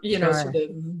catalog, or, sure, sort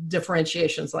of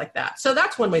differentiations like that. So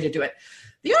that's one way to do it.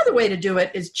 The other way to do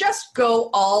it is just go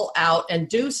all out and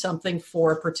do something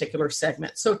for a particular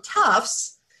segment. So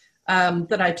Tufts,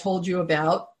 that I told you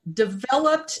about,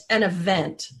 developed an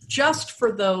event just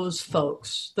for those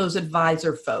folks, those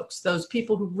advisor folks, those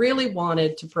people who really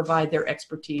wanted to provide their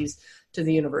expertise to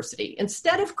the university.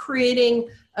 Instead of creating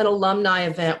an alumni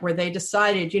event where they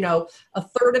decided, a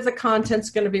third of the content's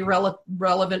going to be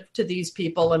relevant to these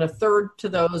people and a third to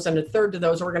those and a third to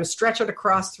those, we're going to stretch it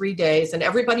across 3 days and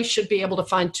everybody should be able to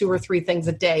find 2 or 3 things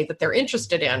a day that they're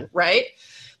interested in, right?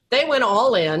 They went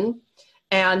all in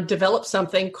and developed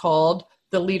something called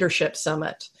the Leadership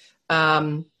Summit.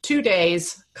 2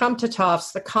 days, come to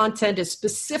Tufts. The content is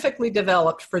specifically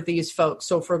developed for these folks.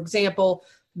 So, for example,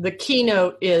 the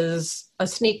keynote is a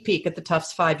sneak peek at the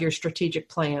Tufts 5-year strategic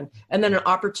plan, and then an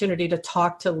opportunity to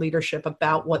talk to leadership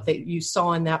about what you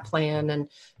saw in that plan and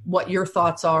what your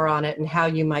thoughts are on it and how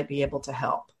you might be able to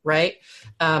help, right?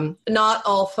 Not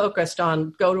all focused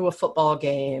on go to a football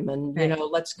game and,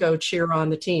 let's go cheer on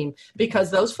the team,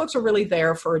 because those folks are really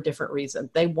there for a different reason.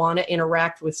 They want to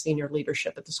interact with senior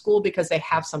leadership at the school because they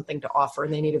have something to offer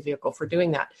and they need a vehicle for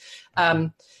doing that.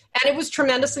 And it was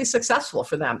tremendously successful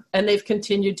for them, and they've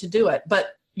continued to do it.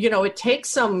 But, it takes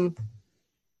some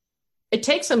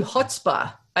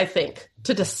chutzpah, I think,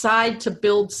 to decide to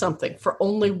build something for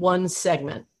only one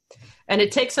segment. And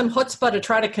it takes some chutzpah to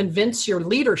try to convince your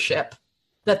leadership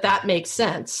that makes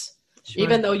sense, sure,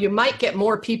 even though you might get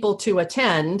more people to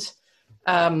attend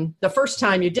the first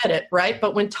time you did it, right?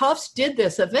 But when Tufts did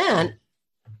this event,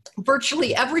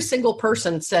 virtually every single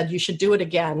person said you should do it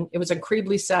again. It was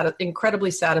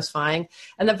incredibly satisfying.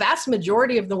 And the vast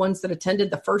majority of the ones that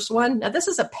attended the first one, now this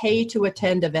is a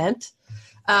pay-to-attend event,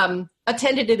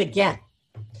 attended it again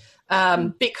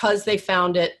because they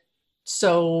found it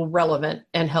so relevant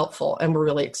and helpful and were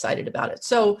really excited about it.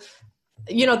 So,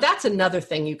 that's another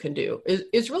thing you can do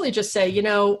is really just say,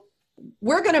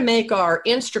 we're going to make our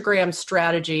Instagram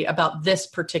strategy about this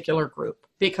particular group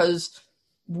because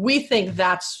we think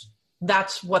that's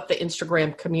what the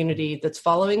Instagram community that's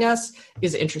following us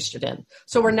is interested in.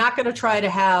 So we're not going to try to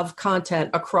have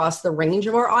content across the range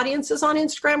of our audiences on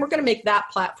Instagram. We're going to make that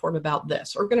platform about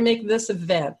this. We're going to make this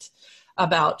event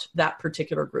about that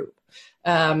particular group.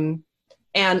 And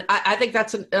I think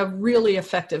that's a really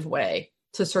effective way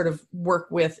to sort of work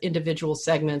with individual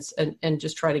segments and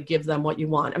just try to give them what you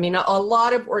want. I mean, a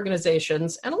lot of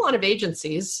organizations and a lot of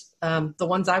agencies, the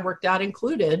ones I worked at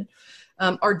included,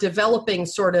 are developing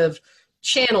sort of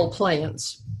channel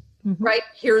plans, right?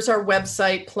 Here's our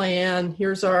website plan.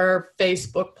 Here's our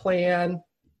Facebook plan.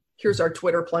 Here's our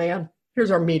Twitter plan. Here's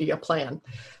our media plan.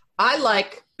 I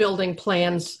like building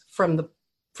plans from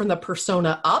the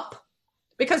persona up,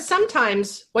 because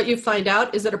sometimes what you find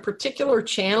out is that a particular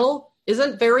channel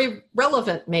isn't very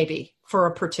relevant maybe for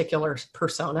a particular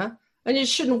persona. and you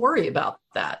shouldn't worry about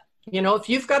that. If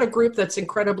you've got a group that's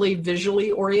incredibly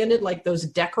visually oriented, like those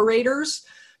decorators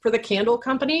for the candle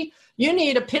company, you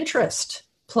need a Pinterest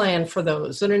plan for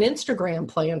those and an Instagram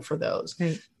plan for those.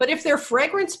 Right. But if they're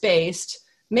fragrance-based,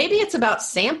 maybe it's about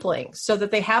sampling so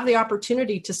that they have the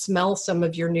opportunity to smell some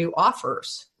of your new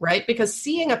offers, right? Because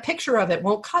seeing a picture of it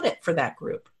won't cut it for that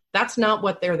group. That's not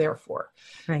what they're there for.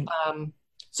 Right.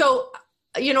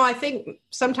 I think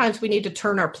sometimes we need to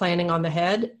turn our planning on the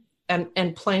head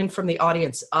and plan from the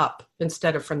audience up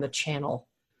instead of from the channel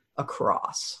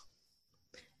across.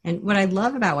 And what I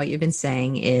love about what you've been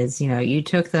saying is, you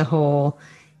took the whole,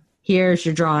 here's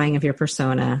your drawing of your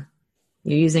persona,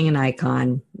 you're using an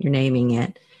icon, you're naming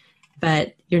it,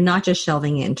 but you're not just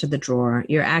shelving it into the drawer.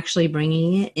 You're actually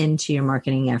bringing it into your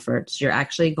marketing efforts. You're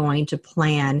actually going to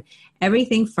plan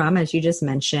everything from, as you just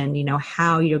mentioned,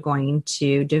 how you're going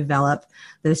to develop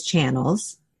those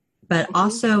channels, but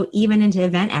also even into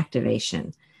event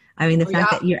activation. I mean, the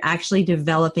fact that you're actually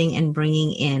developing and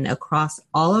bringing in across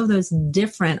all of those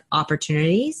different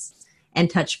opportunities and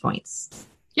touch points.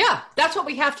 Yeah, that's what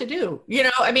we have to do.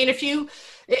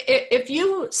 If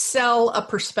you sell a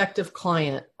prospective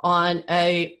client on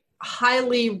a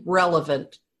highly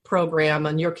relevant program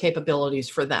and your capabilities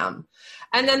for them,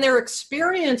 and then their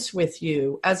experience with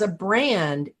you as a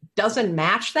brand doesn't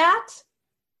match that,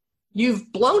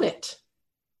 you've blown it.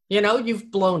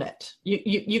 You've blown it.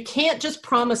 You can't just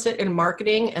promise it in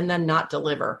marketing and then not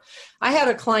deliver. I had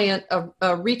a client,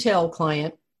 a retail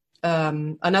client,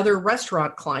 another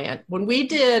restaurant client. When we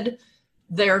did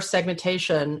their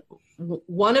segmentation,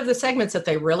 one of the segments that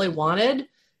they really wanted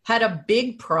had a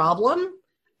big problem,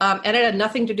 and it had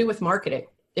nothing to do with marketing.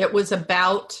 It was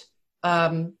about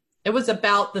the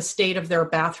state of their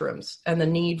bathrooms and the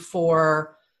need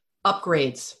for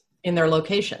upgrades in their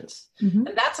locations. Mm-hmm.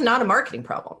 And that's not a marketing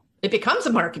problem. It becomes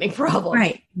a marketing problem.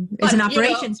 Right. It's an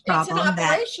operations problem. It's an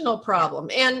operational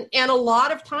problem. And a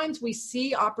lot of times we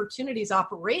see opportunities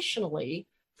operationally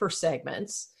for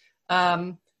segments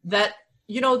that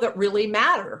really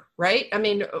matter, right? I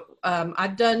mean,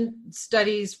 I've done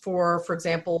studies for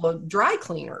example, dry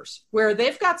cleaners, where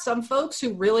they've got some folks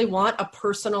who really want a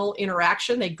personal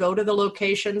interaction. They go to the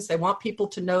locations. They want people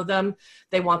to know them.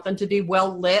 They want them to be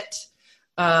well lit.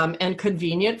 And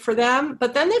convenient for them.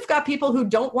 But then they've got people who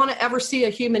don't want to ever see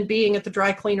a human being at the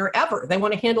dry cleaner ever. They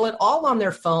want to handle it all on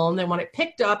their phone. They want it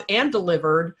picked up and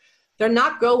delivered. They're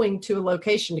not going to a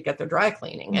location to get their dry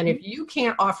cleaning. Mm-hmm. And if you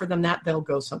can't offer them that, they'll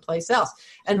go someplace else.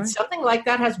 And something like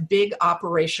that has big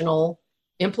operational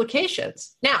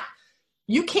implications. Now,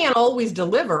 you can't always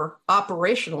deliver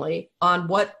operationally on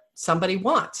what somebody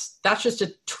wants. That's just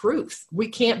a truth. We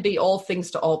can't be all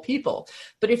things to all people.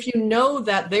 But if you know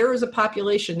that there is a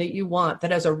population that you want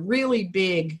that has a really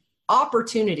big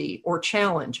opportunity or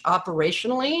challenge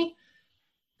operationally,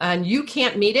 and you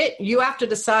can't meet it, you have to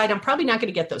decide, I'm probably not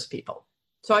going to get those people.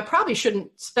 So I probably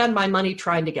shouldn't spend my money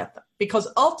trying to get them, because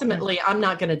ultimately I'm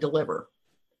not going to deliver.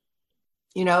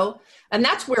 And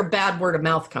that's where bad word of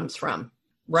mouth comes from.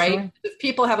 Right? Sure. If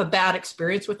people have a bad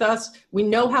experience with us, we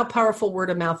know how powerful word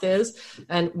of mouth is,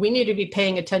 and we need to be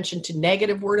paying attention to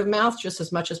negative word of mouth just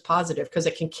as much as positive, because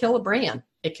it can kill a brand.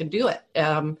 It can do it.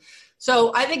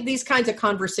 So I think these kinds of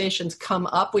conversations come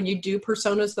up when you do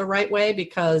personas the right way,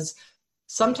 because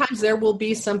sometimes there will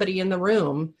be somebody in the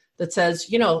room that says,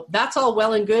 that's all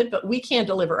well and good, but we can't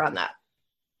deliver on that.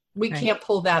 We can't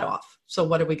pull that off. So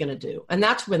what are we going to do? And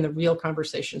that's when the real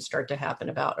conversations start to happen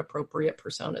about appropriate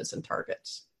personas and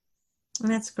targets. And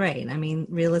that's great. I mean,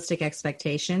 realistic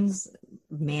expectations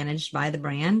managed by the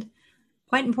brand,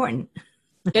 quite important.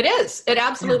 It is. It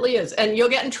absolutely is. And you'll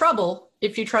get in trouble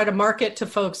if you try to market to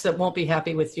folks that won't be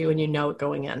happy with you and you know it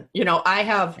going in. I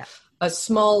have a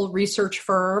small research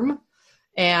firm,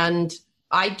 and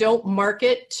I don't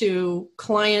market to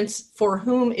clients for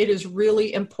whom it is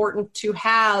really important to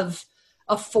have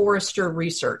a Forrester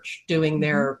research doing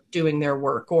their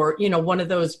work, or one of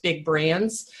those big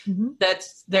brands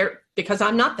that's there, because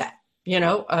I'm not that.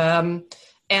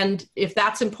 And if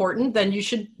that's important, then you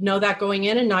should know that going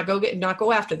in and not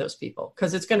go after those people,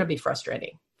 because it's going to be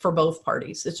frustrating for both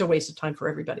parties. It's a waste of time for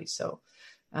everybody. So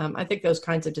I think those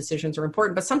kinds of decisions are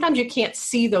important, but sometimes you can't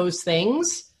see those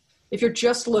things if you're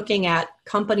just looking at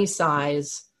company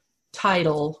size,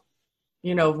 title,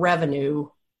 revenue,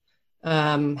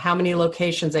 how many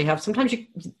locations they have.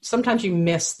 Sometimes you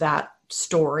miss that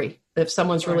story. If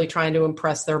someone's really trying to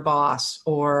impress their boss,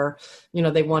 or,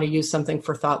 they want to use something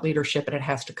for thought leadership and it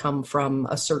has to come from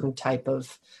a certain type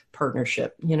of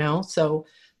partnership, so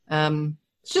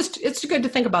it's good to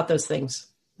think about those things.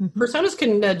 Mm-hmm. Personas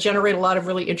can generate a lot of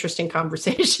really interesting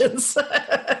conversations.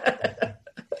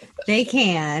 They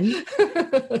can.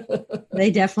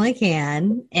 They definitely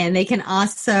can. And they can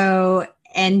also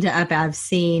end up, I've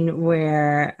seen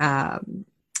where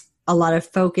a lot of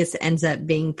focus ends up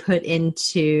being put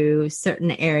into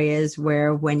certain areas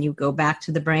where when you go back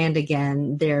to the brand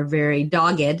again, they're very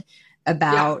dogged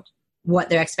about what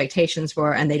their expectations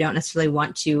were, and they don't necessarily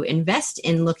want to invest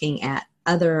in looking at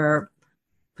other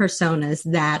personas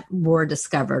that were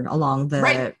discovered along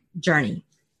the journey.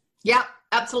 Yeah,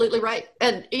 absolutely right.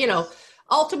 And,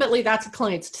 ultimately that's a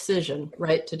client's decision,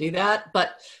 right, to do that.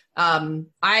 But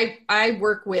I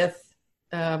work with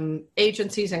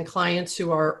agencies and clients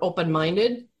who are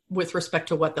open-minded with respect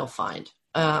to what they'll find.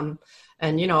 And,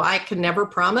 I can never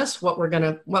promise what we're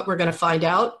going to find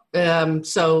out.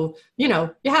 So, you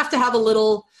have to have a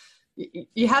little,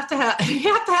 you have to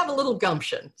have a little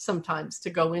gumption sometimes to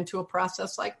go into a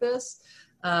process like this.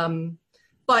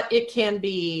 But it can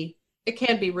be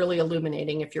really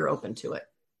illuminating if you're open to it.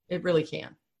 It really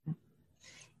can.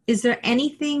 Is there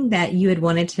anything that you had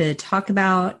wanted to talk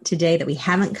about today that we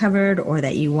haven't covered, or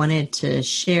that you wanted to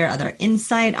share other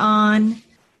insight on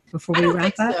before we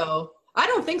wrap up? I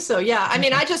don't think so. Yeah. I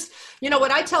mean, I just,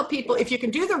 what I tell people, if you can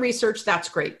do the research, that's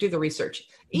great. Do the research.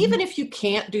 Even if you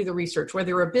can't do the research, whether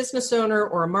you're a business owner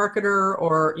or a marketer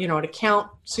or, an account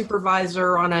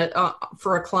supervisor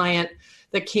for a client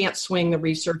that can't swing the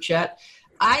research yet,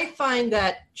 I find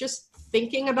that just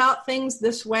thinking about things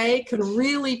this way can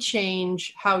really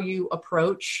change how you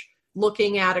approach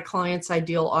looking at a client's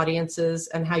ideal audiences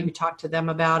and how you talk to them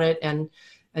about it and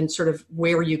sort of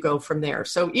where you go from there.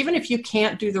 So even if you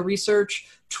can't do the research,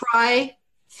 try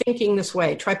thinking this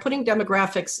way. Try putting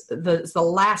demographics the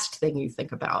last thing you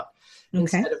think about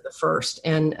instead of the first.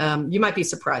 And you might be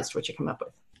surprised what you come up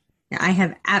with. I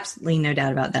have absolutely no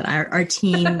doubt about that. Our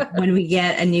team, when we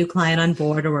get a new client on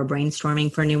board or we're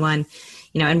brainstorming for a new one,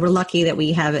 and we're lucky that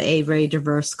we have a very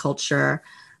diverse culture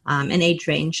and age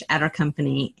range at our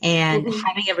company, and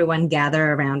having everyone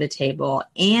gather around a table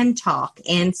and talk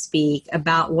and speak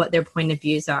about what their point of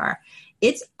views are.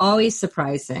 It's always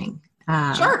surprising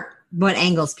what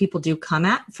angles people do come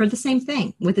at for the same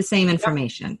thing with the same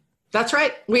information. That's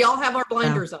right. We all have our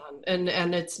blinders on, and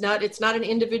it's not an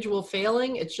individual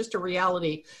failing. It's just a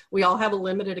reality. We all have a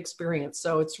limited experience.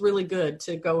 So it's really good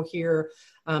to go hear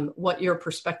what your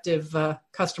prospective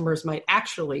customers might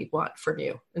actually want from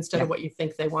you instead of what you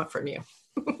think they want from you.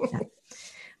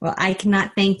 Well, I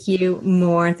cannot thank you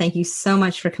more. Thank you so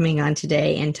much for coming on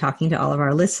today and talking to all of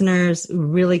our listeners.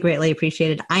 Really greatly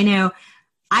appreciated. I know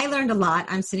I learned a lot.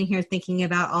 I'm sitting here thinking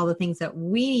about all the things that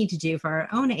we need to do for our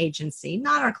own agency,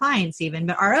 not our clients even,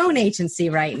 but our own agency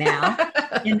right now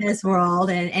in this world,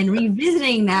 and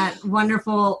revisiting that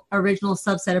wonderful original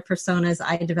subset of personas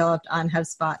I developed on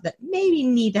HubSpot that maybe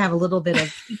need to have a little bit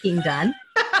of tweaking done.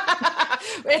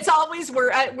 It's always,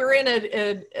 we're in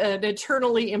an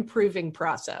eternally improving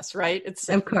process, right? It's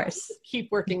of course keep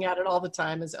working at it all the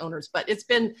time as owners, but it's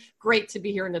been great to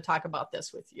be here and to talk about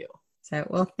this with you. So,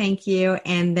 well, thank you.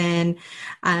 And then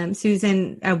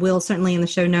Susan will certainly in the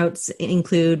show notes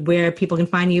include where people can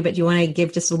find you, but do you want to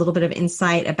give just a little bit of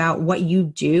insight about what you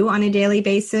do on a daily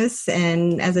basis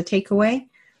and as a takeaway?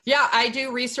 Yeah, I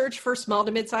do research for small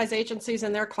to mid-size agencies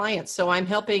and their clients. So I'm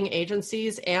helping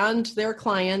agencies and their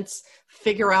clients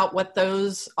figure out what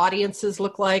those audiences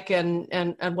look like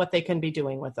and what they can be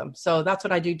doing with them. So that's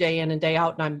what I do day in and day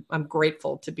out. And I'm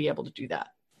grateful to be able to do that.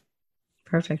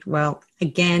 Perfect. Well,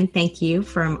 again, thank you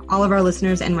from all of our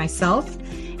listeners and myself.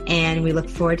 And we look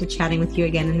forward to chatting with you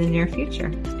again in the near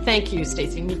future. Thank you,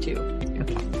 Stacey. Me too.